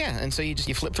 exactly. Yeah, and so you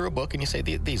flip through a book and you say,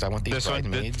 I want these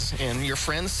bridesmaids. And your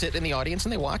friends sit in the audience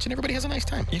and they watch and everybody has a nice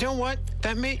time. You know what?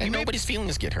 Nobody's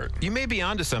feelings get hurt. You may be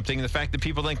onto something in the fact that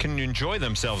people then can enjoy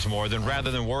themselves more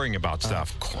rather than worrying about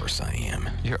stuff. Of course I am.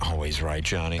 You're always right,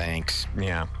 Johnny. Thanks.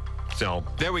 Yeah. So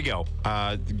there we go.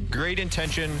 Great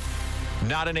intention.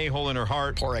 Not an a-hole in her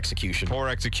heart. Poor execution. Poor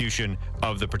execution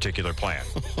of the particular plan.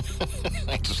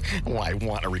 I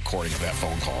want a recording of that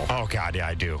phone call. Oh, God, yeah,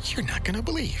 I do. You're not going to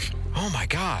believe. Oh, my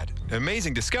God.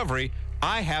 Amazing discovery.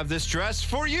 I have this dress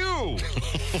for you.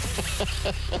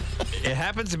 It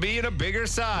happens to be in a bigger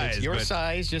size. It's your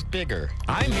size, just bigger.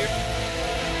 I'm here.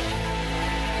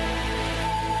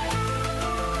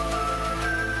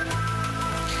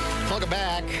 Welcome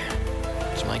back.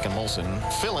 It's Mike and Molson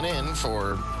filling in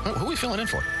for... Who are we filling in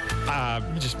for?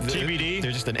 Just TBD.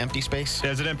 There's just an empty space?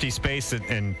 There's an empty space,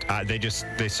 and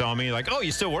they saw me like, oh,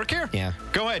 you still work here? Yeah.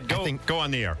 Go ahead. Go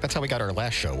on the air. That's how we got our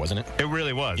last show, wasn't it? It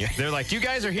really was. Yeah. They're like, you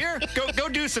guys are here? Go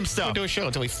do some stuff. Go do a show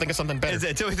until we think of something better.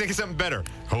 Until we think of something better.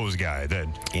 Hose guy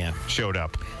then showed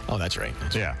up. Oh, that's right.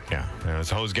 Yeah.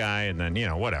 It's hose guy, and then,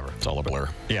 whatever. It's all a blur.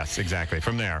 Yes, exactly.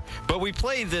 From there. But we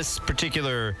play this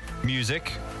particular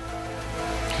music.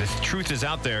 The truth is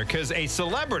out there because a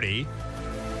celebrity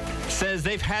says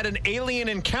they've had an alien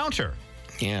encounter.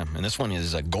 Yeah, and this one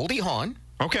is Goldie Hawn.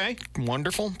 Okay.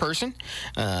 Wonderful person.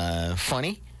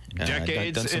 Funny.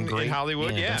 Decades in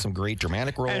Hollywood, done some great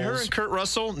dramatic roles. And her and Kurt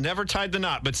Russell never tied the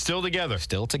knot, but still together.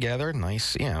 Still together.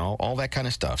 Nice, all that kind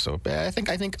of stuff. So I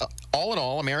think all in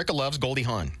all, America loves Goldie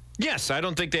Hawn. Yes, I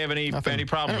don't think they have any problem I don't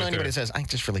know with anybody her. says, I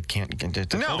just really can't.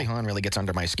 No. Goldie Hawn really gets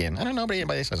under my skin. I don't know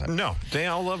anybody says that. No, they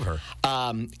all love her.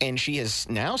 And she has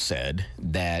now said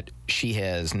that she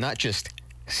has not just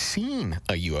seen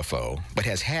a UFO, but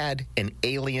has had an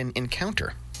alien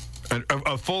encounter.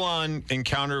 A full-on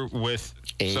encounter with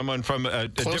someone from a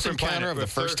close different encounter planet. of the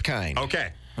first kind.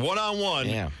 Okay,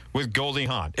 one-on-one with Goldie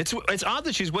Hawn. It's odd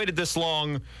that she's waited this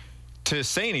long to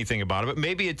say anything about it, but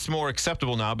maybe it's more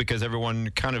acceptable now because everyone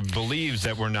kind of believes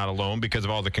that we're not alone because of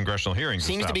all the congressional hearings.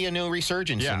 Seems to be a new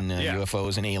resurgence in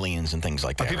UFOs and aliens and things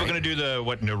like that. Are people right? going to do the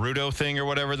Naruto thing or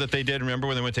whatever that they did? Remember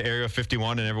when they went to Area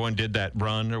 51 and everyone did that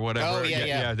run or whatever? Oh,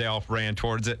 yeah. They all ran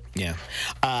towards it. Yeah.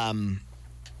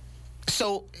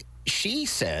 So she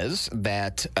says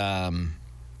that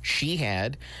she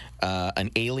had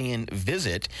an alien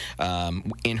visit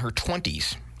in her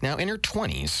 20s. Now, in her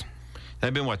 20s...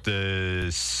 That'd been what, the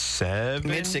 70s?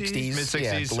 Mid-60s.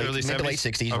 Mid-60s, early 70s? Mid to late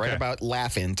 60s, right about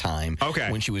laugh-in time.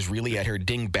 Okay. When she was really at her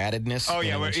ding-battedness. Oh,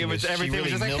 yeah, where it was everything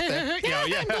really was just like,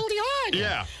 I'm Goldie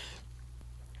Hawn.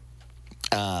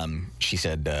 Yeah. She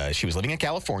said she was living in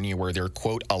California where there are,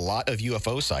 quote, a lot of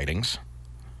UFO sightings.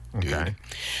 Okay.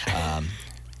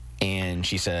 And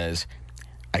she says,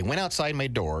 I went outside my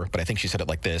door, but I think she said it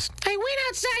like this. I went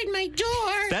outside my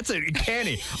door. That's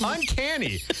uncanny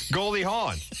Goldie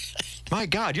Hawn. My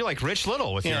God, you're like Rich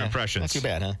Little with your impressions. Not too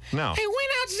bad, huh? No. I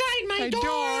went outside my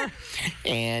door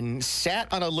and sat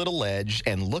on a little ledge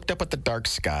and looked up at the dark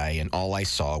sky, and all I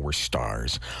saw were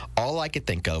stars. All I could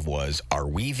think of was, are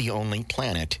we the only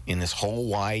planet in this whole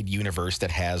wide universe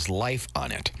that has life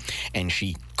on it? And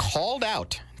she called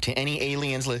out to any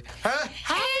aliens. Aliens!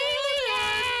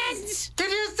 Did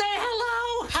you say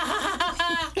hello?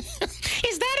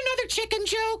 Is that another chicken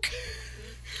joke?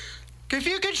 If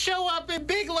you could show up in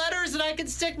big letters and I could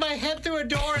stick my head through a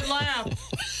door and laugh.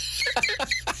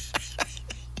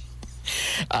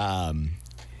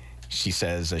 She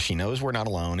says she knows we're not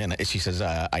alone. And she says,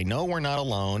 I know we're not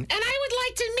alone. And I would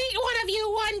like to meet one of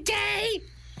you one day.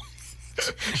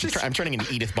 I'm turning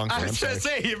into Edith Bunker. I was going to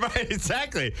say, you're right,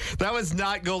 exactly. That was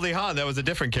not Goldie Hawn. That was a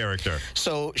different character.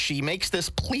 So she makes this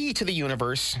plea to the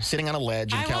universe, sitting on a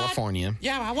ledge in California.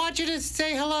 I want you to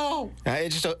say hello.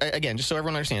 Just so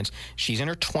everyone understands, she's in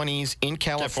her 20s in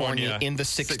California in the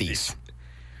 60s.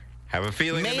 Have a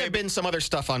feeling May have been some other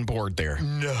stuff on board there.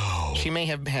 No. She may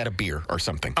have had a beer or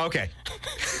something. Okay.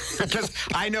 Because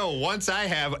I know once I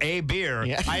have a beer,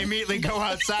 I immediately go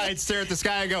outside, stare at the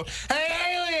sky, and go,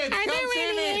 hey, aliens, Are there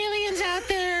any aliens out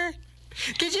there?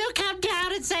 Could you come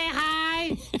down and say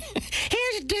hi?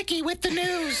 Here's Dickie with the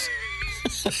news.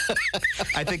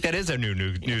 I think that is a new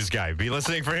news guy. Be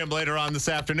listening for him later on this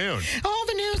afternoon. All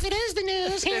the news, it is the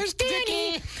news. Here's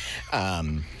Dickie.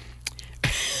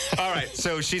 All right,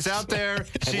 so she's out there.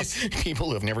 People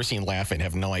who have never seen Laugh-In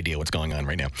have no idea what's going on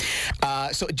right now.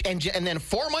 And then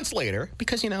 4 months later,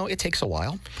 because, it takes a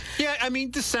while. Yeah, I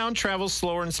mean, the sound travels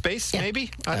slower in space,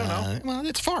 maybe. I don't know. Well,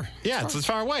 it's far. Yeah, it's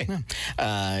far away.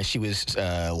 Yeah. She was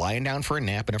lying down for a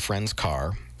nap in a friend's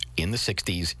car in the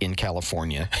 60s in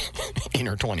California in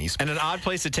her 20s. And an odd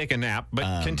place to take a nap,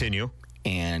 but continue.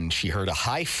 And she heard a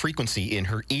high frequency in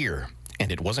her ear, and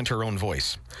it wasn't her own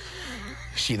voice.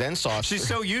 She then saw... She's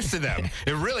so used to them.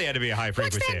 It really had to be a high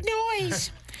frequency. What's that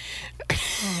noise?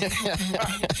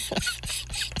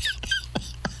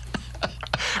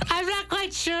 I'm not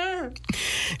quite sure.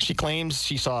 She claims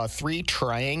she saw 3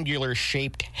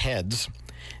 triangular-shaped heads,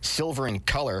 silver in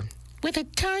color, with a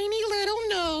tiny little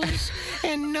nose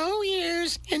and no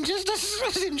ears and just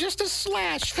a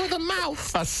slash for the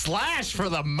mouth. A slash for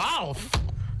the mouth?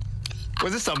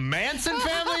 Was this a Manson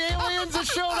family aliens that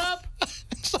showed up?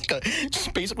 It's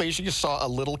like basically she just saw a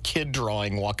little kid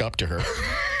drawing walk up to her.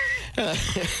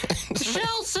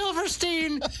 Shel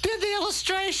Silverstein did the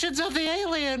illustrations of the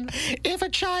alien. If a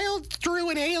child drew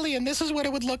an alien, this is what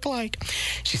it would look like.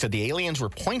 She said the aliens were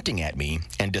pointing at me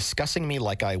and discussing me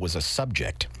like I was a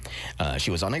subject.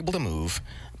 She was unable to move,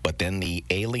 but then the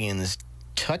aliens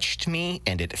touched me,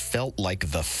 and it felt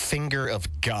like the finger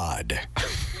of God.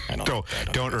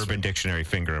 Don't Urban Dictionary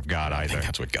finger of God either. I think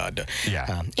that's what God does.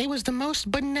 Yeah. It was the most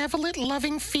benevolent,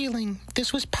 loving feeling.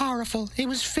 This was powerful. It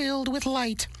was filled with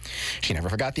light. She never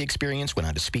forgot the experience, went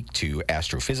on to speak to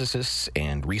astrophysicists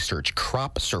and research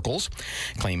crop circles,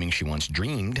 claiming she once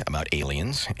dreamed about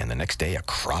aliens, and the next day a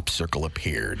crop circle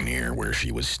appeared near where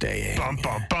she was staying. Bum,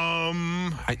 bum,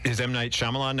 bum. Is M. Night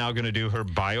Shyamalan now going to do her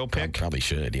biopic? Probably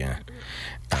should, yeah.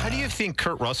 How do you think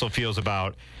Kurt Russell feels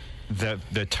about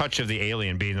the touch of the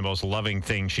alien being the most loving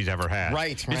thing she's ever had.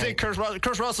 Right. You think Kurt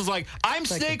Russell's like, I'm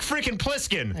Snake freaking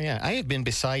Plissken. Yeah, I have been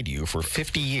beside you for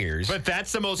 50 years. But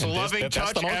that's the most loving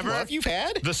touch the most ever love you've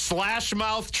had? The slash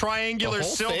mouth triangular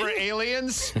silver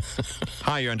aliens.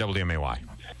 Hi, you're on WMAY.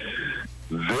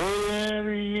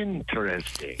 Very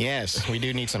interesting. Yes, we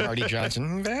do need some Artie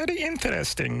Johnson. Very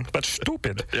interesting, but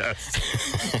stupid. Yes.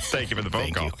 Thank you for the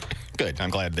phone call. Good. I'm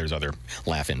glad there's other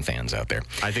laugh-in fans out there.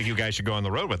 I think you guys should go on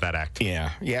the road with that act.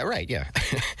 Yeah, right, yeah.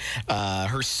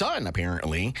 Her son,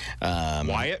 apparently,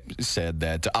 Wyatt? said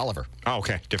that, Oliver. Oh,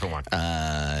 okay, different one.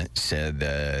 Said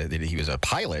that he was a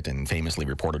pilot and famously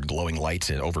reported glowing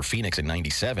lights over Phoenix in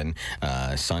 97.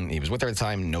 Son, he was with her at the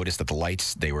time, noticed that the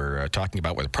lights they were talking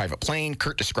about was a private plane.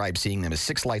 Kurt described seeing them as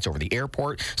 6 lights over the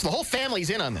airport. So the whole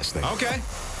family's in on this thing. Okay.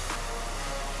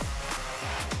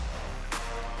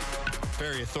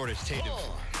 Very authoritative.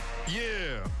 Oh.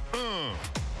 Yeah.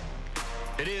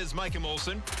 It is Mike and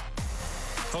Molson.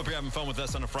 Hope you're having fun with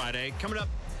us on a Friday. Coming up,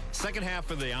 second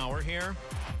half of the hour here.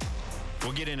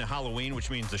 We'll get into Halloween, which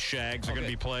means the Shags are going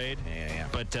to be played. Yeah.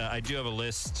 But I do have a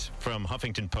list from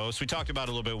Huffington Post. We talked about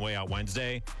it a little bit way out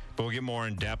Wednesday, but we'll get more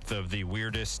in depth of the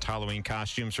weirdest Halloween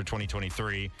costumes for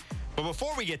 2023. But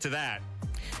before we get to that,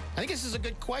 I think this is a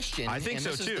good question. I think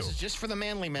so, too. This is just for the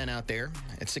manly men out there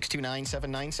at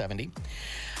 629-7970.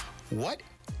 What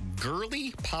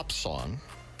girly pop song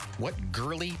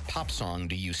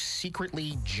do you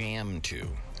secretly jam to?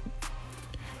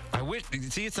 I wish.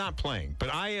 See, it's not playing,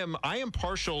 but I am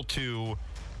partial to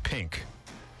Pink.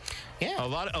 Yeah. A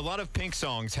lot of Pink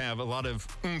songs have a lot of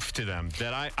oomph to them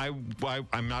that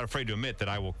I'm not afraid to admit that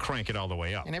I will crank it all the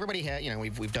way up. And everybody had,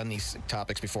 we've done these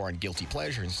topics before on guilty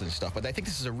pleasures and stuff, but I think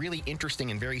this is a really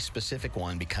interesting and very specific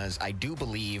one because I do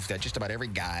believe that just about every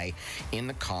guy in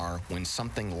the car, when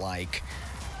something like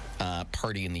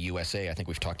Party in the USA, I think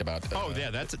we've talked about.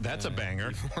 That's a banger.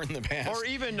 Before in the past. Or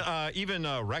even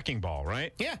Wrecking Ball,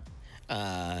 right? Yeah.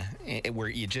 Where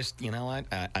you just, you know what,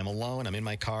 I'm alone, I'm in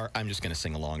my car, I'm just going to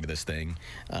sing along to this thing.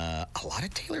 A lot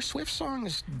of Taylor Swift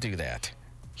songs do that.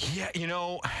 Yeah,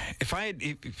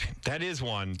 that is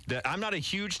one that I'm not a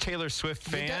huge Taylor Swift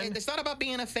fan. It's not about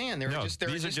being a fan. There are just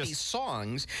these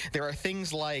songs. There are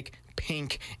things like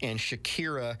Pink and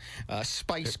Shakira,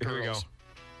 Spice Girls. Here we go.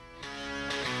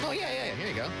 Oh, yeah. Here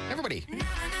you go. Everybody.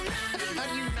 How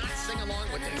do you not sing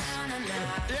along with this?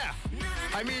 Yeah.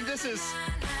 I mean,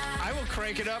 I will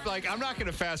crank it up. Like, I'm not going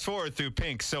to fast forward through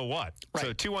Pink, so what? Right.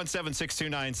 So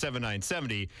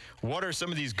 217-629-7970. What are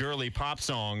some of these girly pop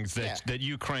songs that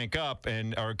you crank up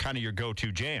and are kind of your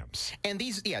go-to jams? And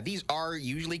these are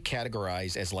usually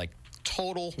categorized as like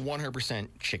total 100%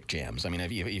 chick jams. I mean,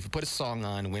 if you put a song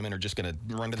on, women are just going to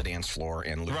run to the dance floor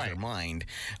and lose their mind.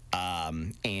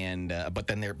 But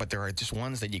there are just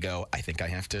ones that you go, I think I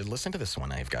have to listen to this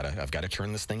one. I've got to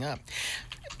turn this thing up.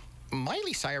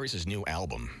 Miley Cyrus's new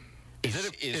album is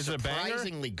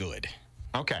surprisingly good.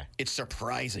 Okay. It's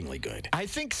surprisingly good. I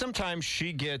think sometimes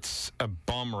she gets a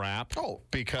bum rap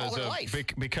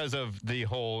because of the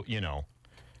whole,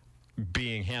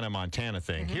 being Hannah Montana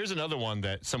thing. Mm-hmm. Here's another one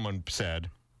that someone said,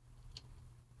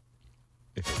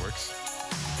 if it works.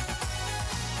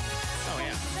 Oh,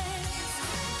 yeah.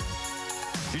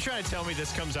 You trying to tell me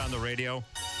this comes on the radio?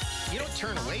 You don't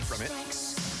turn away from it.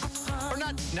 Or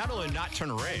not only not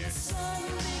turn away,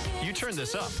 you turn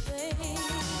this up.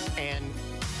 And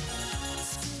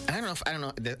I don't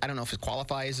know if it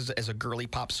qualifies as a girly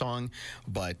pop song,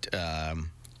 but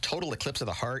Total Eclipse of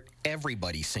the Heart,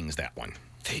 everybody sings that one.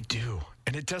 They do.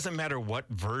 And it doesn't matter what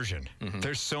version. Mm-hmm.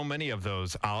 There's so many of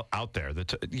those out there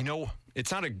that,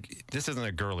 this isn't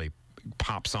a girly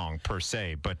pop song per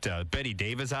se, but Betty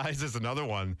Davis Eyes is another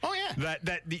one. Oh, yeah.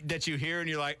 That you hear and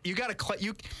you're like,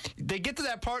 they get to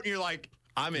that part and you're like,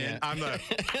 I'm in. I'm the.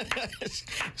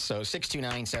 So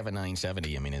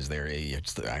 629-7970. I mean,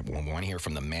 I want to hear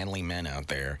from the manly men out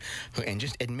there, and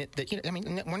just admit that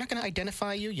we're not going to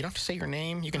identify you. You don't have to say your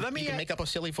name. You can make up a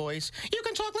silly voice. You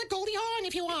can talk like Goldie Hawn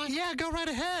if you want. Yeah, go right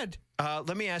ahead.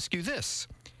 Let me ask you this: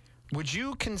 would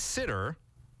you consider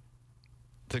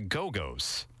the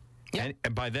Go-Go's? Yeah.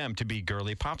 And by them to be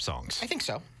girly pop songs? I think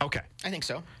so. Okay. I think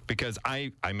so. Because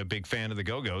I'm a big fan of the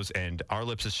Go-Go's, and Our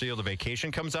Lips is Sealed, A Vacation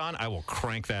comes on, I will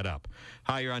crank that up.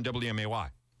 Hi, you're on WMAY.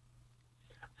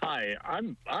 Hi,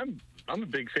 I'm a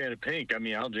big fan of Pink. I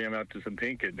mean, I'll jam out to some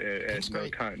Pink at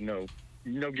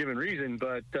no given reason,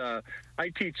 but I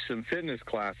teach some fitness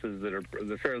classes that are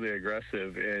fairly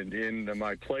aggressive, and in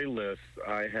my playlist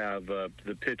I have the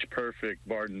Pitch Perfect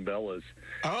Barden Bellas.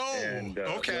 Oh, and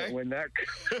okay. When that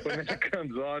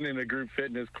comes on in a group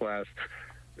fitness class,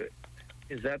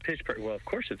 Is that Pitch Perfect? Well, of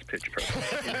course it's Pitch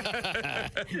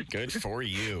Perfect. Good for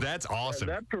you. That's awesome.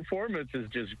 That performance is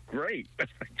just great.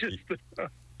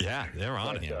 Yeah, they're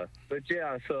on it. But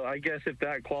yeah, so I guess if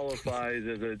that qualifies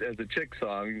as a chick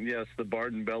song, yes, the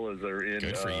Barden Bellas are in.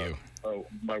 Good for you.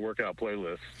 My workout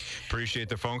playlist. Appreciate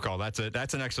the phone call. That's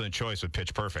an excellent choice with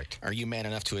Pitch Perfect. Are you man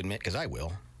enough to admit, because I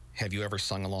will, have you ever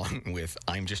sung along with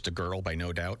I'm Just a Girl by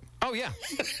No Doubt? Oh, yeah.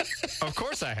 Of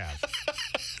course I have.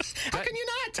 How can you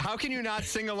not? How can you not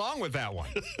sing along with that one?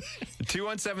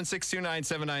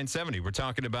 217-629-7970. We're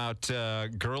talking about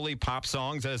girly pop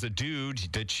songs as a dude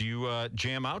that you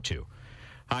jam out to.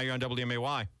 Hi, you're on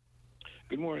WMAY.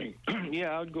 Good morning.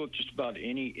 Yeah, I would go with just about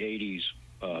any 80s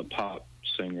pop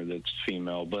singer that's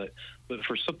female, but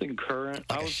for something current,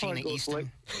 like I would probably go with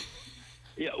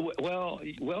yeah,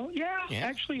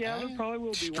 actually, there probably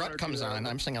will be Strut one or comes two on.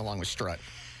 I'm singing along with Strut.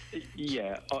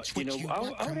 Yeah, I would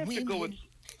have to go with.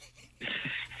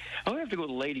 I would have to go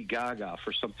with Lady Gaga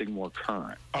for something more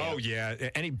current. Oh, yeah.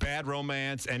 Any Bad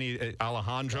Romance, any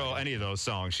Alejandro, any of those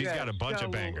songs. She's got a bunch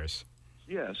of bangers.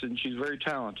 Yes, and she's very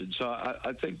talented. So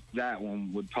I think that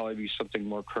one would probably be something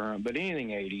more current, but anything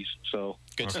 80s. So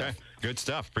good stuff. Good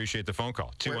stuff. Appreciate the phone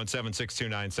call.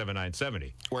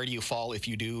 217-629-7970. Where do you fall if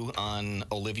you do on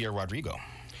Olivia Rodrigo?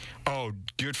 Oh,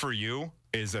 Good For You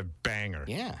is a banger.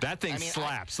 Yeah. That thing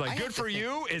slaps. Good For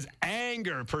You is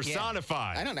anger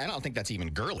personified. Yeah. I don't think that's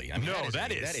even girly. I mean,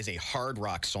 that is a hard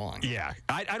rock song. Yeah.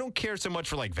 I don't care so much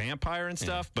for like Vampire and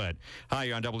stuff, but hi,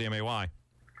 you're on WMAY.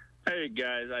 Hey,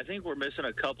 guys, I think we're missing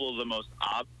a couple of the most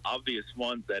obvious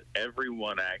ones that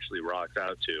everyone actually rocks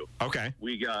out to. Okay.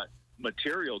 We got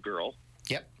Material Girl.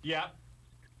 Yep. Yeah.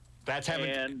 That's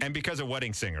and because of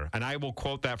Wedding Singer. And I will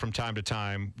quote that from time to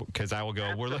time because I will go,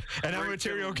 and I'm a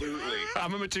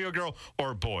material girl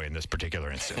or boy in this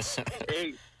particular instance.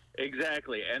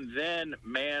 Exactly. And then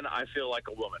Man, I Feel Like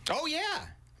a Woman. Oh, yeah.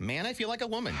 Man, I Feel Like a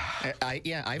Woman.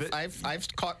 I've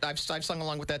sung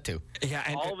along with that too. Yeah,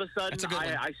 and all of a sudden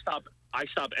I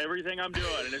stop everything I'm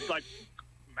doing, and it's like,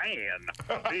 man,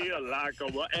 I feel like a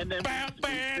woman. And then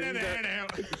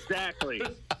exactly,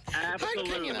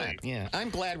 absolutely. Yeah, I'm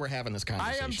glad we're having this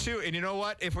conversation. I am too, and you know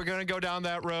what? If we're going to go down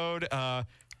that road,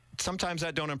 sometimes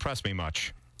that don't impress me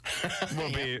much.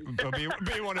 Will be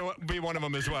one of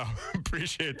them as well.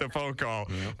 Appreciate the phone call.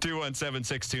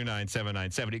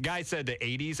 217-629-7970. Guy said the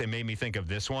 80s and made me think of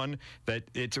this one. That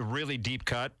it's a really deep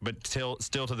cut, but still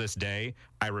to this day,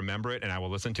 I remember it and I will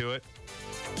listen to it.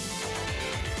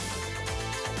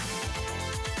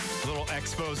 A little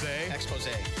expose.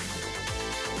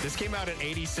 This came out in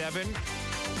 87.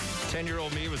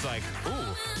 10-year-old me was like,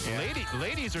 "Ooh,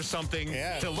 ladies are something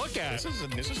to look at."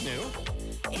 This is new.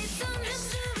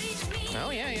 Oh,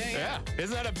 yeah.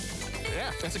 Isn't that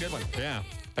that's a good one. Yeah.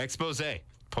 Expose.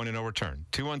 Point of no return.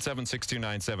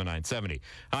 217-629-7970.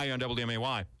 Hi, you're on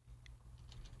WMAY.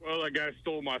 Well, that guy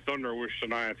stole my thunder with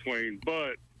Shania Twain,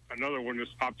 but another one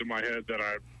just popped in my head that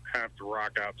I have to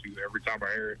rock out to every time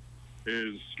I hear it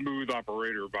is Smooth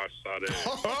Operator by Sade.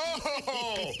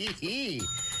 Oh!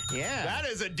 Yeah, that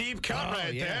is a deep cut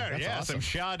right there. Yeah, awesome.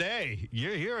 Some Sade.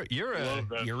 You're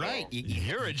right.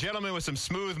 You're a gentleman with some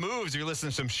smooth moves. You're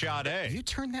listening to some Sade. You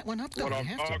turned that one up, though. What I'm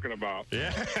talking about.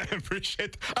 Yeah,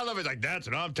 appreciate. I love it. Like that's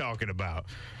what I'm talking about.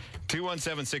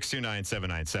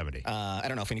 217-629-7970. I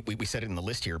don't know if we said it in the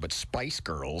list here, but Spice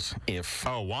Girls. If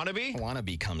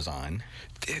Wannabe comes on,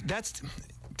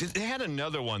 They had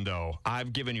another one, though.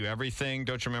 I've Given You Everything.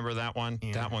 Don't you remember that one?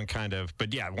 Yeah. That one kind of.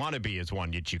 But, yeah, Wannabe is one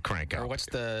that you crank up. Or what's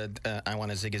the I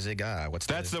Want to Zigga Zigga?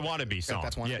 That's the Wannabe song.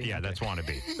 That's Wannabe? Yeah, that's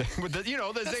Wannabe. That's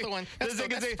the one. That's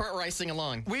the part where I sing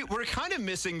along. We're kind of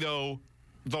missing, though,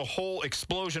 the whole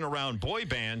explosion around boy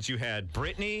bands. You had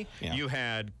Britney. Yeah. You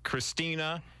had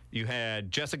Christina. You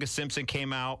had Jessica Simpson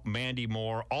came out, Mandy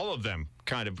Moore. All of them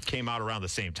kind of came out around the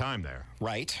same time there.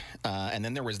 Right. And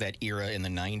then there was that era in the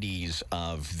 90s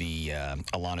of the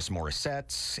Alanis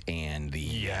Morissettes and the...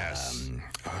 Yes.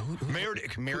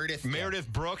 Meredith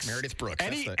Brooks. Meredith Brooks.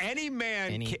 Anytime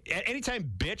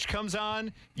Bitch comes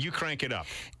on, you crank it up.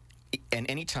 And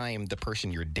anytime the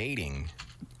person you're dating...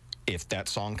 If that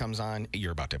song comes on,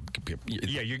 you're about to...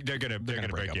 they're gonna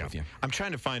break up with you. I'm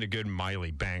trying to find a good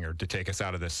Miley banger to take us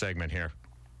out of this segment here.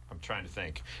 I'm trying to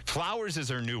think. Flowers is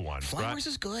her new one. Flowers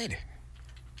is good.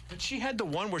 But she had the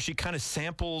one where she kind of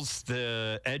samples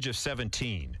the Edge of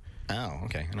 17. Oh,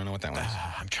 okay. I don't know what that one is.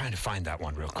 I'm trying to find that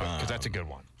one real quick because that's a good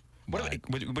one.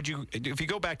 Would you, if you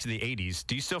go back to the 80s,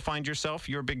 do you still find yourself,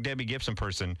 you're a big Debbie Gibson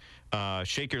person,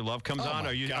 Shake Your Love comes on?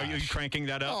 Are you cranking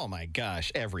that up? Oh, my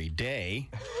gosh, every day.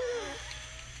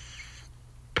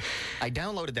 I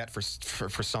downloaded that for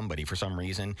somebody for some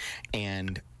reason,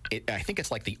 and I think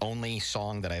it's like the only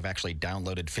song that I've actually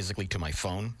downloaded physically to my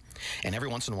phone. And every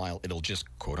once in a while, it'll just,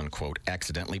 quote unquote,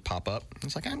 accidentally pop up.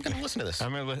 It's like, I'm going to listen to this.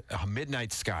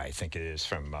 Midnight Sky, I think it is,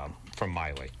 from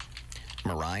Miley.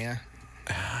 Mariah?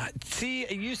 See,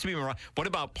 it used to be Mariah. What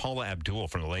about Paula Abdul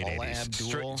from the late 80s?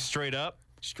 Abdul. Straight Up?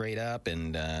 Straight Up,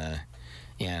 and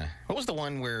yeah. What was the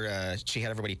one where she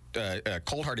had everybody,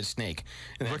 Cold Hearted Snake?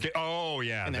 And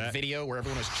that video where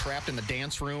everyone was trapped in the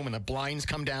dance room and the blinds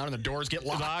come down and the doors get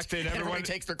locked and everybody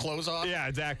takes their clothes off. Yeah,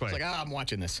 exactly. It's like, I'm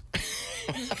watching this.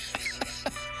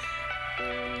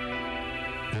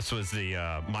 This was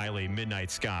the Miley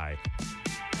Midnight Sky.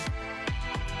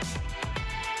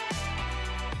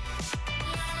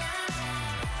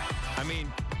 I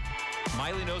mean,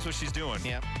 Miley knows what she's doing.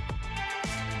 Yeah.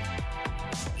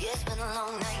 It's been a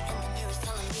long night and the mirror's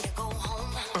telling me to go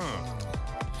home.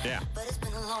 Yeah. But it's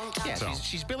been a long time. Yeah,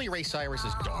 she's Billy Ray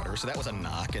Cyrus's daughter, so that was a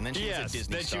knock. And then she was a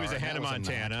Disney then star. She was a Hannah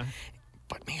Montana.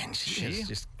 But man,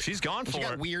 she's gone for it. She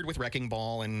got weird with Wrecking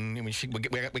Ball, and I mean,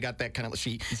 we got that kind of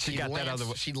she got that other.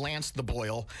 She lanced the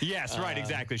boil. Yes, right,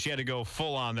 exactly. She had to go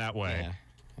full on that way. Yeah.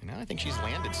 And now I think she's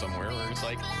landed somewhere where it's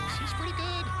like she's pretty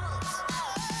good.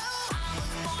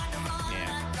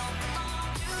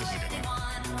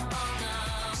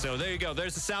 So there you go.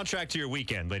 There's the soundtrack to your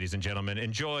weekend, ladies and gentlemen.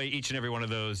 Enjoy each and every one of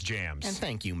those jams. And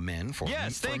thank you, men, for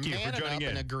thank you for joining in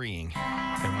and agreeing.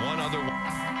 And one other one.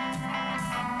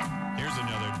 Here's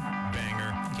another banger.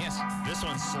 Yes. This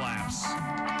one slaps.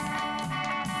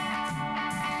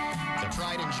 The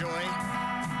pride and joy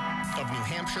of New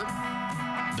Hampshire,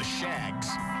 the Shags.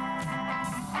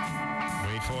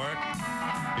 Wait for it.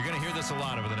 You're going to hear this a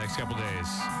lot over the next couple days.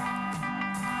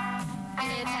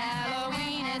 It's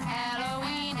Halloween, it's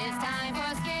Halloween, it's time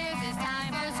for scares, it's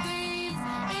time for screams.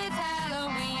 It's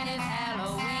Halloween, it's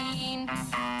Halloween.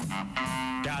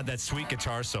 God, that sweet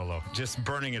guitar solo, just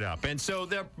burning it up. And so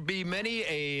there'll be many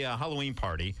a Halloween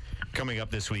party coming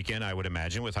up this weekend, I would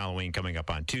imagine, with Halloween coming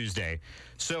up on Tuesday.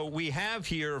 So we have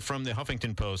here from the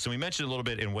Huffington Post, and we mentioned a little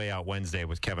bit in Way Out Wednesday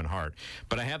with Kevin Hart,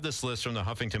 but I have this list from the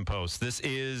Huffington Post. This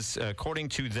is, according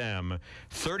to them,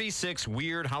 36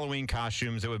 weird Halloween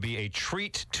costumes that would be a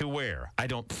treat to wear. I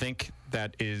don't think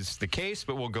that is the case,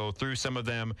 but we'll go through some of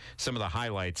them, some of the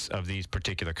highlights of these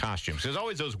particular costumes. There's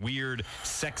always those weird,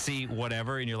 sexy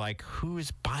whatever, and you're like, who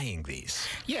is buying these?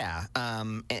 Yeah.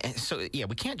 So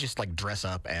we can't just like dress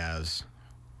up as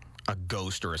a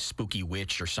ghost or a spooky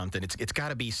witch or something. It's got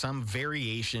to be some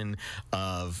variation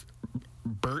of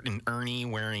Bert and Ernie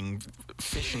wearing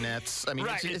fishnets. I mean,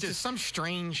 right. it's just some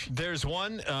strange. There's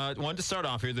one to start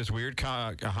off here. There's weird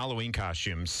Halloween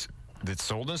costumes that's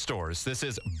sold in stores. This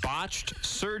is botched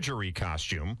surgery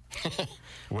costume,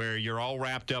 where you're all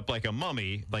wrapped up like a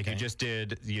mummy, like you just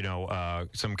did,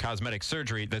 some cosmetic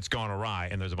surgery that's gone awry,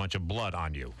 and there's a bunch of blood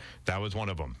on you. That was one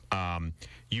of them.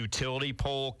 Utility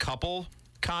pole couple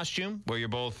costume, where you're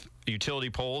both utility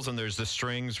poles and there's the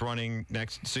strings running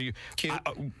next. So you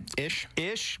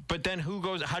ish. But then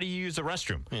how do you use the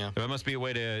restroom? Yeah, there must be a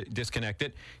way to disconnect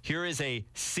it. Here is a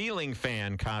ceiling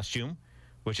fan costume,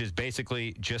 which is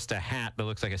basically just a hat that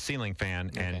looks like a ceiling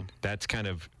fan, and that's kind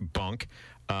of bunk.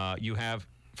 You have,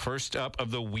 first up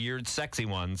of the weird, sexy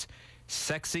ones,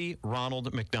 sexy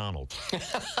Ronald McDonald.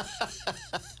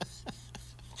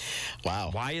 Wow.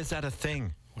 Why is that a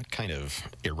thing? What kind of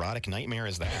erotic nightmare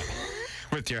is that?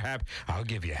 With your I'll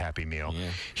give you a Happy Meal. Yeah.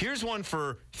 Here's one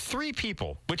for 3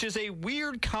 people, which is a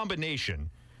weird combination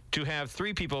to have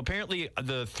 3 people. Apparently,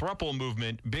 the throuple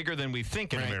movement, bigger than we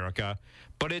think in America,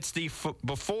 but it's the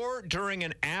before, during,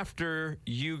 and after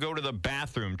you go to the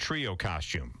bathroom trio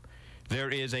costume. There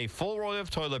is a full roll of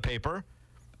toilet paper,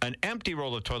 an empty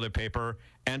roll of toilet paper,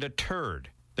 and a turd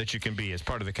that you can be as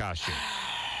part of the costume.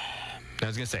 I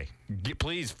was going to say,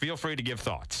 please feel free to give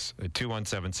thoughts.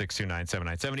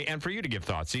 217-629-7970. And for you to give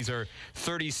thoughts. These are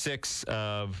 36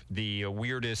 of the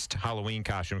weirdest Halloween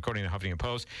costume, according to Huffington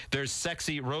Post. There's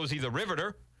sexy Rosie the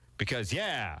Riveter, because,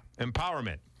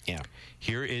 empowerment. Yeah.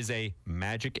 Here is a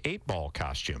Magic 8-Ball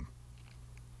costume.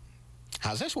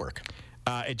 How's this work?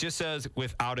 It just says,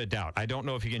 without a doubt. I don't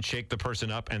know if you can shake the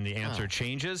person up and the answer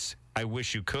changes. I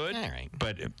wish you could. All right.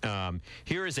 But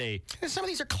here is a... Some of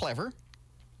these are clever.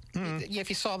 Yeah, if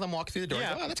you saw them walk through the door,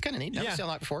 that's kind of neat. Never seen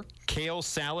that before. Kale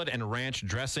salad and ranch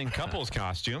dressing couples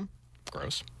costume.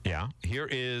 Gross. Yeah. Here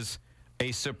is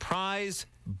a surprise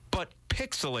but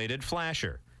pixelated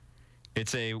flasher.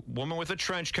 It's a woman with a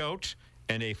trench coat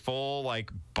and a full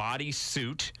body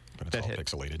suit. But it's all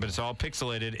pixelated. But it's all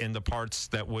pixelated in the parts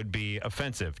that would be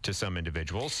offensive to some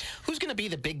individuals. Who's going to be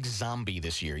the big zombie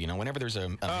this year? You know, whenever there's a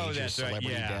major celebrity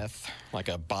death, like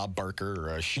a Bob Barker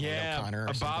or a Sinead O'Connor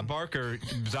or something. Bob Barker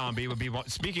zombie would be one.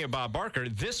 Speaking of Bob Barker,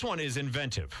 this one is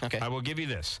inventive. Okay. I will give you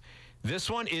this. This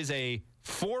one is a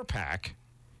 4-pack,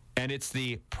 and it's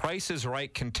the Price is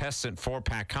Right contestant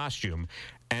 4-pack costume.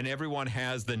 And everyone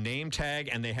has the name tag,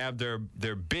 and they have their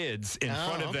bids in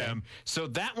front of them. So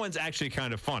that one's actually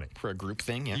kind of funny. For a group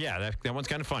thing, yeah. Yeah, that one's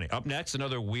kind of funny. Up next,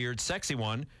 another weird, sexy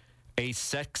one, a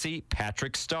sexy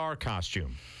Patrick Star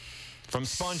costume from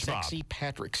SpongeBob. Sexy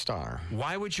Patrick Star.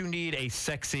 Why would you need a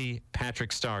sexy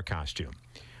Patrick Star costume?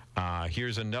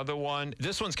 Here's another one.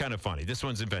 This one's kind of funny. This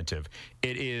one's inventive.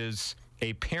 It is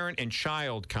a parent and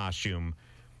child costume,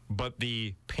 but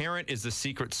the parent is the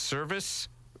Secret Service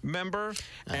member,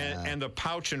 and the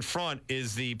pouch in front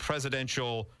is the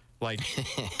presidential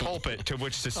pulpit to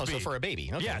which to speak. Oh, so for a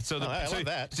baby. Okay. Yeah, so I love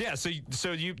that. Yeah,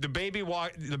 the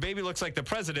baby looks like the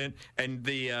president, and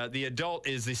the adult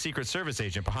is the Secret Service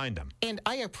agent behind them. And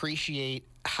I appreciate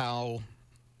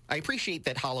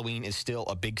that Halloween is still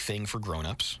a big thing for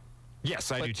grown-ups.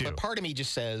 Yes, I do too. But part of me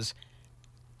just says,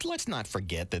 let's not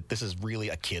forget that this is really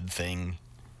a kid thing.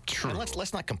 True. And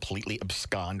let's not completely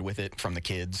abscond with it from the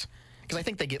kids. Because I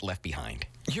think they get left behind.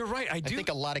 You're right. I think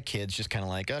a lot of kids just kind of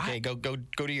like, okay, go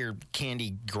to your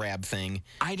candy grab thing.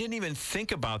 I didn't even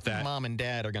think about that. Mom and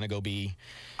Dad are going to go be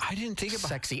I didn't think about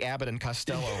sexy Abbott and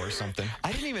Costello or something.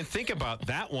 I didn't even think about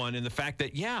that one and the fact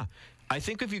that, I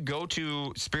think if you go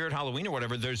to Spirit Halloween or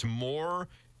whatever, there's more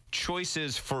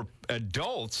choices for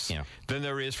adults than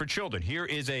there is for children. Here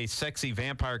is a sexy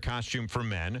vampire costume for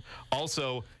men.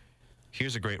 Also,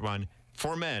 here's a great one.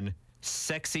 For men,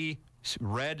 sexy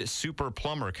red super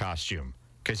plumber costume,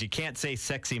 because you can't say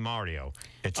sexy Mario.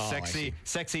 It's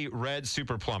sexy red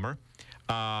super plumber.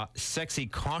 Sexy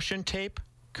caution tape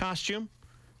costume.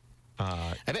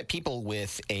 I bet people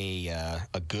with a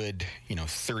good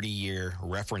 30-year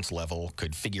reference level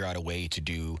could figure out a way to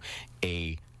do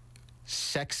a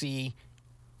sexy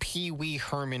Pee Wee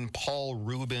Herman, Paul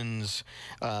Rubens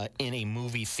in a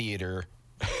movie theater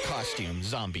costume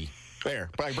zombie.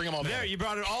 There, bring them all together. There, you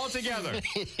brought it all together.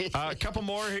 A couple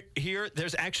more here.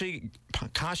 There's actually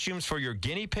costumes for your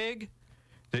guinea pig.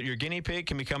 That your guinea pig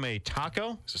can become a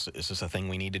taco. Is this a thing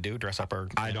we need to do? Dress up our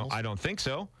animals? I don't think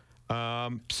so.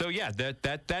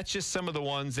 That's just some of the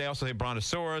ones. They also have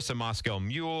Brontosaurus, a Moscow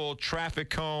Mule,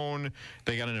 traffic cone.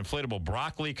 They got an inflatable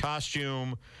broccoli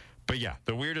costume. But yeah,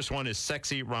 the weirdest one is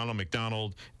sexy Ronald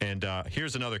McDonald. And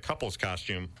here's another couple's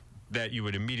costume that you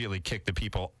would immediately kick the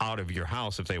people out of your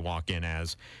house if they walk in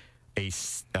as a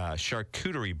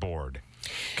charcuterie board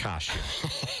costume.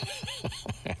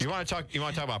 You want to talk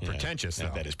about pretentious,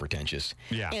 though. That is pretentious.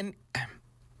 Yeah. And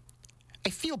I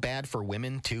feel bad for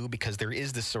women, too, because there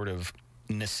is this sort of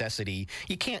necessity.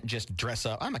 You can't just dress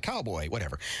up. I'm a cowboy,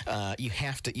 whatever. You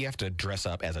have to dress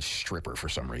up as a stripper for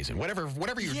some reason. Whatever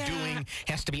you're doing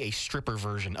has to be a stripper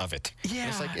version of it. Yeah. And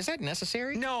it's like, is that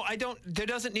necessary? No, I don't. There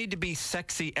doesn't need to be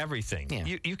sexy everything.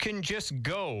 Yeah. You can just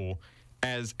go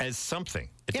as something.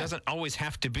 It doesn't always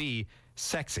have to be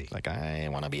sexy. Like, I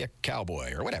want to be a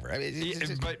cowboy or whatever.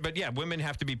 But yeah, women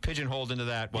have to be pigeonholed into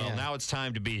that. Well, now it's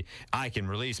time to be, I can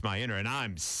release my inner and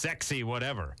I'm sexy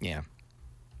whatever. Yeah.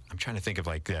 I'm trying to think of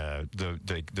like the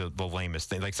lamest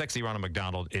thing. Like sexy Ronald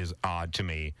McDonald is odd to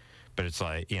me, but it's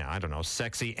like, I don't know,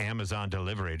 sexy Amazon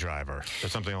delivery driver or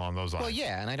something along those lines. Well,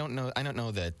 yeah, and I don't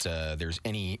know that there's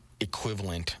any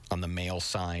equivalent on the male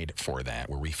side for that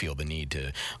where we feel the need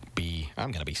to be,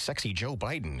 I'm going to be sexy Joe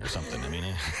Biden or something. I mean,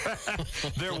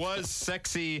 there was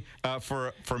sexy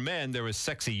for men. There was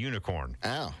sexy unicorn.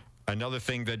 Oh. Another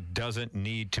thing that doesn't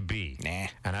need to be. Nah.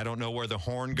 And I don't know where the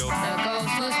horn goes. The ghost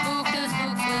will spook, the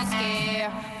spooks will scare.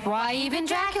 Why even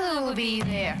Dracula will be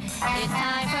there. It's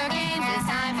time for games, it's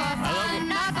time for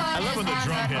fun. I love when the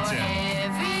drum hits in.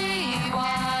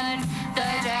 Everyone, the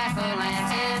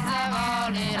jack-o'-lanterns are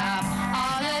all lit up.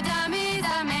 All the dummies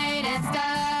are made and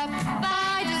stuff.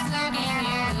 By just looking,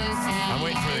 you will see. I'm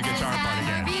waiting for the guitar part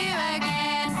again.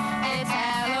 It's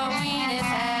Halloween, it's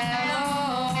Halloween.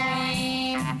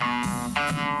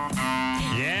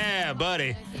 Yeah,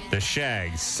 buddy. The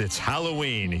Shags. It's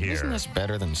Halloween here. Isn't this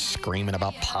better than screaming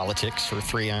about politics for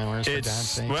 3 hours, for God's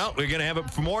sakes? Well, we're going to have it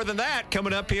for more than that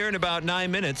coming up here in about 9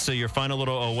 minutes. So your final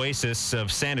little oasis of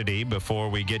sanity before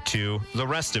we get to the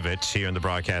rest of it here in the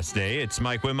broadcast today. It's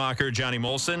Mike Wimacher, Johnny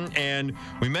Molson, and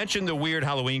we mentioned the weird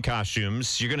Halloween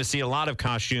costumes. You're going to see a lot of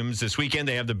costumes this weekend.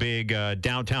 They have the big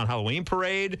downtown Halloween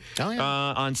parade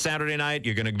on Saturday night.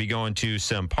 You're going to be going to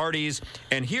some parties.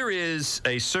 And here is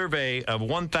a survey of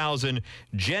 1,000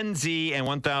 Gen Gen Z and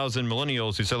 1,000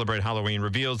 millennials who celebrate Halloween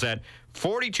reveals that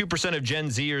 42% of Gen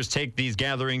Zers take these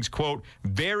gatherings, quote,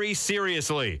 very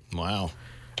seriously. Wow.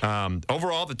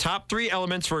 Overall, the top 3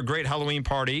 elements for a great Halloween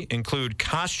party include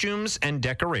costumes and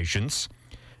decorations.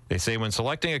 They say when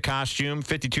selecting a costume,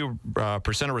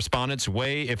 52% of respondents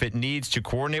weigh if it needs to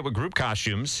coordinate with group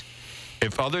costumes,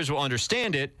 if others will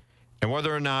understand it, and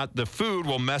whether or not the food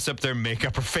will mess up their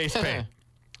makeup or face paint.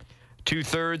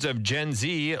 2/3 of Gen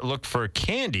Z looked for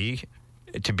candy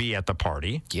to be at the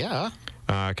party. Yeah.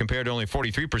 Compared to only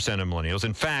 43% of millennials.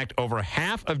 In fact, over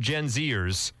half of Gen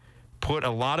Zers put a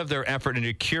lot of their effort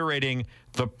into curating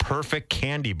the perfect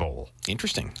candy bowl.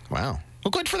 Interesting. Wow. Well,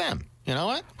 good for them. You know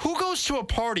what? Who goes to a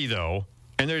party though,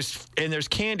 and there's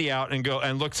candy out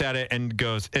and looks at it and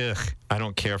goes, ugh, I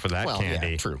don't care for that candy.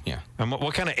 Yeah, true. Yeah. And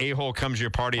what kind of a-hole comes to your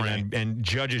party and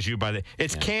judges you by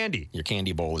it's candy? Your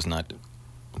candy bowl is not.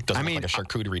 Doesn't look like a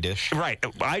charcuterie dish. Right.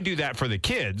 I do that for the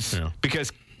kids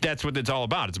because that's what it's all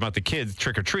about. It's about the kids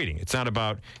trick-or-treating. It's not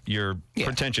about your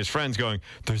pretentious friends going,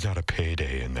 there's not a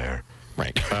payday in there.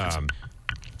 Right.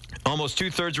 Almost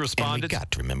 2/3 responded. And we got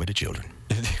to remember the children.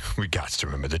 We got to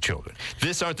remember the children.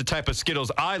 This aren't the type of Skittles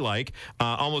I like.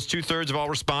 Almost 2/3 of all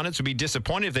respondents would be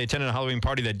disappointed if they attended a Halloween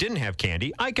party that didn't have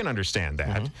candy. I can understand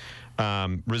that.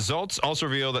 Results also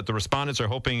reveal that the respondents are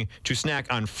hoping to snack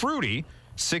on fruity,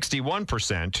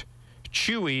 61%,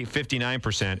 chewy,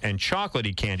 59%, and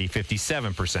chocolatey candy,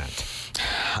 57%.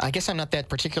 I guess I'm not that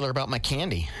particular about my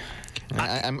candy.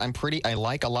 I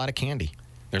like a lot of candy.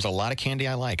 There's a lot of candy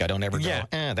I like. I don't ever go,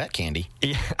 that candy.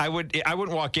 Yeah, I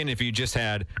wouldn't walk in if you just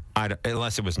had,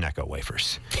 unless it was Necco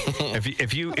wafers.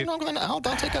 I'll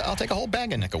take a whole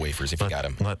bag of Necco wafers if you got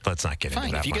them. Let's not get into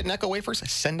that. Fine. If you get Necco wafers,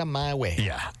 send them my way.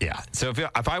 Yeah. So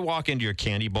if I walk into your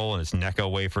candy bowl and it's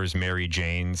Necco wafers, Mary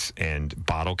Janes, and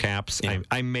bottle caps,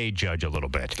 I may judge a little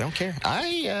bit. Don't care.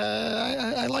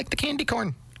 I like the candy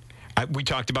corn. We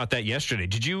talked about that yesterday.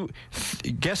 Did you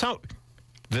guess how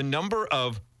the number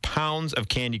of pounds of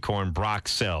candy corn Brock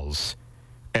sells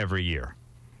every year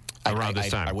around this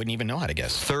time? I wouldn't even know how to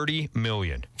guess. 30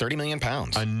 million. 30 million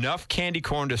pounds. Enough candy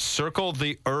corn to circle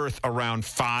the earth around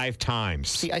 5 times.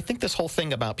 See, I think this whole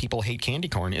thing about people hate candy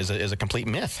corn is a complete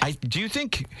myth. Do you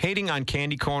think hating on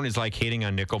candy corn is like hating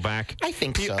on Nickelback? I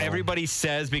think so. Everybody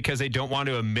says because they don't want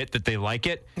to admit that they like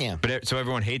it. Yeah. So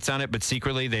everyone hates on it, but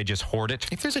secretly they just hoard it.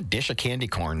 If there's a dish of candy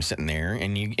corn sitting there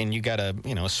and you got a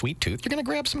sweet tooth, you're going to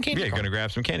grab some candy corn. Yeah, you're going to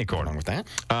grab some candy corn. What's wrong with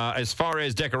that? As far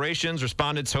as decorations,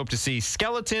 respondents hope to see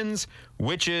skeletons,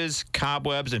 witches,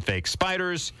 cobwebs, and fake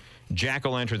spiders.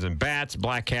 Jack-o'-lanterns and bats,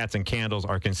 black cats and candles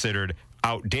are considered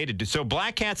outdated. So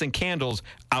black cats and candles,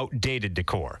 outdated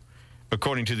decor,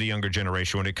 according to the younger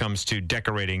generation when it comes to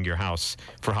decorating your house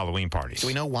for Halloween parties. Do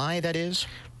we know why that is?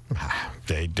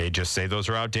 They just say those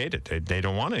are outdated. They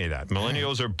don't want any of that.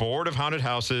 Millennials are bored of haunted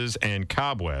houses and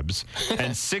cobwebs,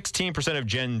 and 16% of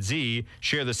Gen Z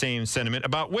share the same sentiment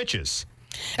about witches.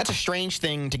 That's a strange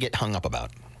thing to get hung up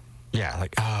about. Yeah,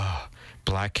 like,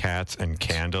 black cats and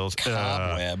candles.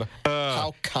 Cobweb.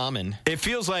 How common. It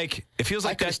feels like I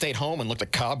could have stayed home and looked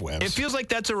at cobwebs. It feels like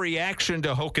that's a reaction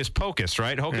to Hocus Pocus,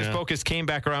 right? Hocus Pocus came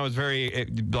back around, was very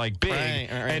big, right.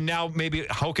 And now maybe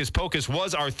Hocus Pocus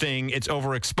was our thing. It's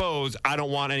overexposed. I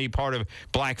don't want any part of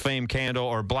black flame candle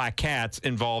or black cats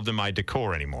involved in my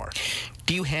decor anymore.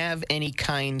 Do you have any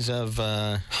kinds of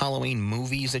Halloween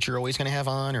movies that you're always going to have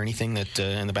on, or anything that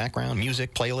in the background,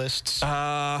 music, playlists?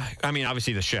 I mean,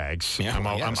 obviously the Shags. Yeah,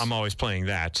 I'm always playing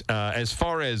that. As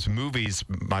far as movies,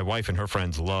 my wife and her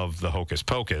friends love the Hocus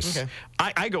Pocus. Okay.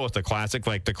 I go with the classic,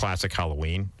 like the classic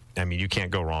Halloween. I mean, you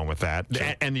can't go wrong with that.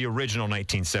 Sure. And the original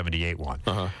 1978 one.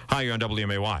 Hi, you're on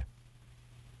WMAY.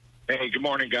 Hey, good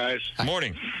morning, guys. Good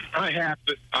morning. I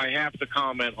have to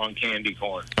comment on candy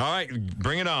corn. All right,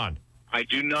 bring it on. I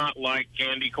do not like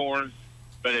candy corn,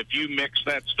 but if you mix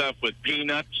that stuff with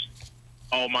peanuts,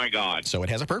 oh my God. So it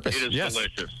has a purpose. It is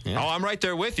delicious. Yeah. Oh, I'm right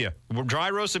there with you. Dry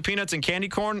roasted peanuts and candy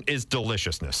corn is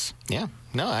deliciousness. Yeah.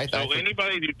 No, I think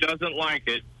anybody who doesn't like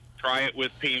it, try it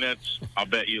with peanuts. I'll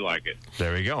bet you like it.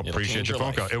 There we go. Appreciate your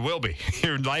phone call. It will be.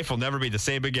 Your life will never be the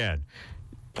same again.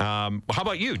 How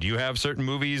about you? Do you have certain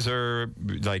movies or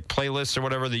like playlists or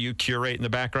whatever that you curate in the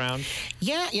background?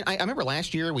 Yeah, I remember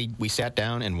last year we sat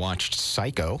down and watched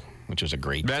Psycho, which was a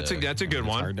great. That's a good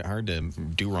one. Hard to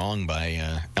do wrong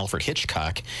by Alfred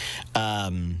Hitchcock.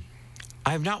 I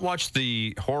have not watched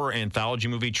the horror anthology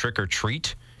movie Trick or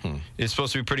Treat. is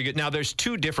supposed to be pretty good. Now, there's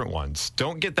two different ones.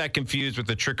 Don't get that confused with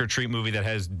the Trick or Treat movie that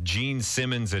has Gene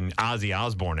Simmons and Ozzy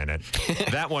Osbourne in it.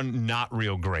 That one, not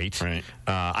real great. Right.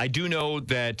 I do know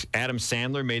that Adam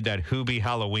Sandler made that Hoobie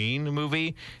Halloween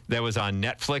movie that was on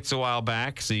Netflix a while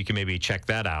back, so you can maybe check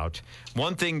that out.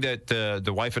 One thing that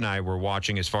the wife and I were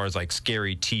watching as far as like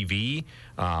scary TV,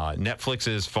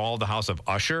 Netflix's Fall of the House of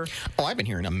Usher. Oh, I've been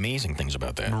hearing amazing things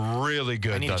about that. Really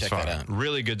good I need to thus check far. that out.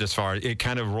 Really good thus far. It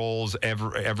kind of rolls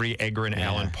every Edgar and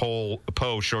Allan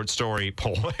Poe short story.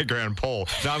 Edgar Allan Poe.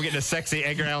 Now I'm getting a sexy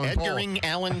Edgar Allan Poe. Edgar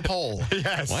Allan Poe.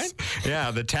 Yes. What?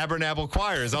 Yeah, the Tabernacle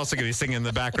Choir is also going to be singing in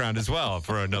the background as well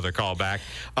for another callback.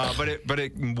 But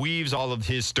it weaves all of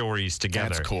his stories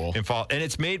together. That's cool. And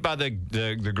it's made by the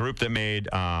group that made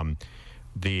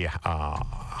the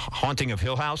Haunting of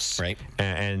Hill House. Right.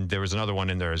 And there was another one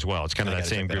in there as well. It's kind of that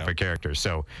same group of characters.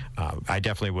 So I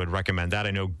definitely would recommend that.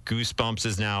 I know Goosebumps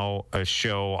is now a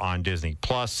show on Disney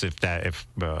Plus. If the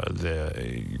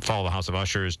Fall of the House of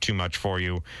Usher is too much for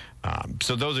you.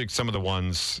 So those are some of the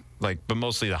ones, but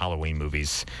mostly the Halloween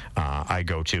movies I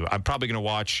go to. I'm probably going to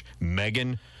watch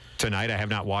Megan tonight. I have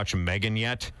not watched Megan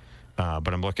yet.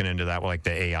 But I'm looking into that, like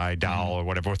the AI doll or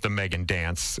whatever with the Megan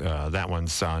dance. That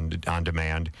one's on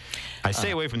demand. I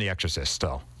stay away from The Exorcist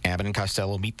still. Abbott and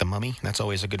Costello Meet the Mummy. That's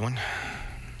always a good one.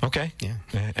 Okay. Yeah.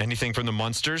 Anything from the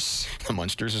Munsters? The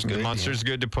Munsters is good. The Munsters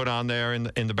good to put on there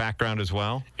in the background as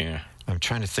well. Yeah. I'm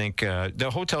trying to think. The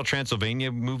Hotel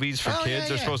Transylvania movies for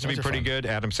kids are supposed to be pretty good.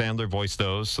 Adam Sandler voiced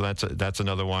those, so that's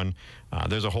another one.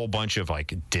 There's a whole bunch of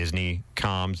Disney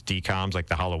DComs, like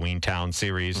the Halloween Town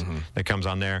series that comes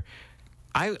on there.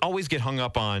 I always get hung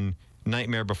up on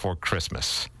Nightmare Before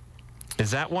Christmas.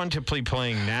 Is that one to be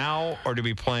playing now, or to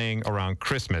be playing around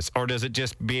Christmas, or does it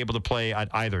just be able to play at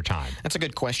either time? That's a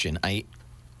good question.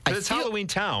 It's Halloween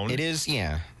Town. It is,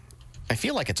 yeah. I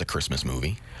feel like it's a Christmas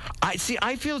movie. I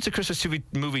feel it's a Christmas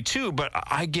movie too, but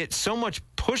I get so much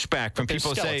pushback from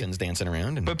people say skeletons dancing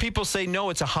around. But people say no,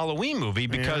 it's a Halloween movie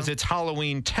because it's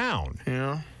Halloween Town.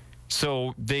 Yeah.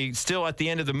 So they still, at the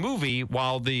end of the movie,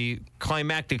 while the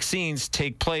climactic scenes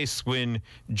take place when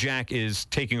Jack is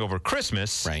taking over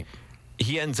Christmas, right?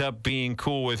 He ends up being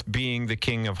cool with being the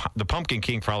Pumpkin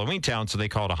King for Halloween Town, so they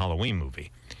call it a Halloween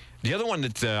movie. The other one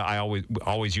that I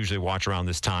always usually watch around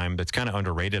this time that's kind of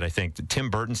underrated, I think, Tim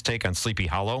Burton's take on Sleepy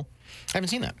Hollow. I haven't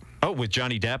seen that. Oh, with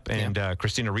Johnny Depp and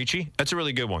Christina Ricci. That's a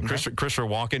really good one. Okay. Christopher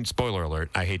Walken, spoiler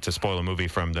alert, I hate to spoil a movie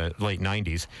from the late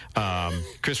 90s.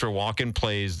 Christopher Walken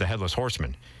plays the Headless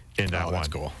Horseman in that one. That's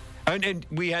cool. And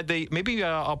we had maybe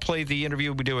I'll play the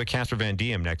interview we do with Casper Van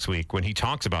Diem next week when he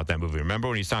talks about that movie. Remember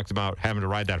when he talks about having to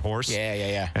ride that horse?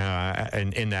 Yeah.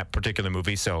 In that particular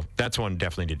movie. So that's one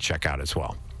definitely to check out as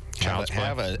well.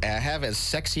 Have as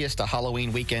sexiest a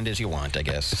Halloween weekend as you want, I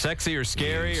guess. Sexy or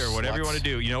scary or whatever you want to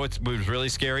do. You know what was really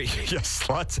scary? Yes,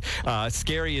 sluts.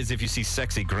 Scary is if you see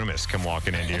Sexy Grimace come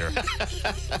walking into your...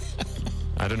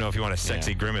 I don't know if you want a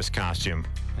Sexy Grimace costume.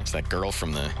 It's that girl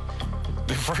from the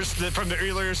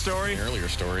earlier story? The earlier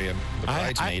story of The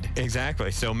Bridesmaid. Exactly.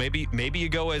 So maybe you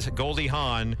go as Goldie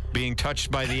Hawn being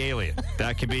touched by the alien.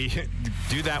 That could be...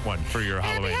 Do that one for your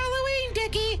Halloween. Happy Halloween,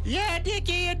 Dickie. Yeah,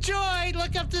 Dickie, enjoy.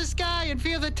 Look up the sky and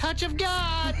feel the touch of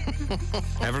God.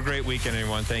 Have a great weekend,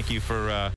 everyone. Thank you for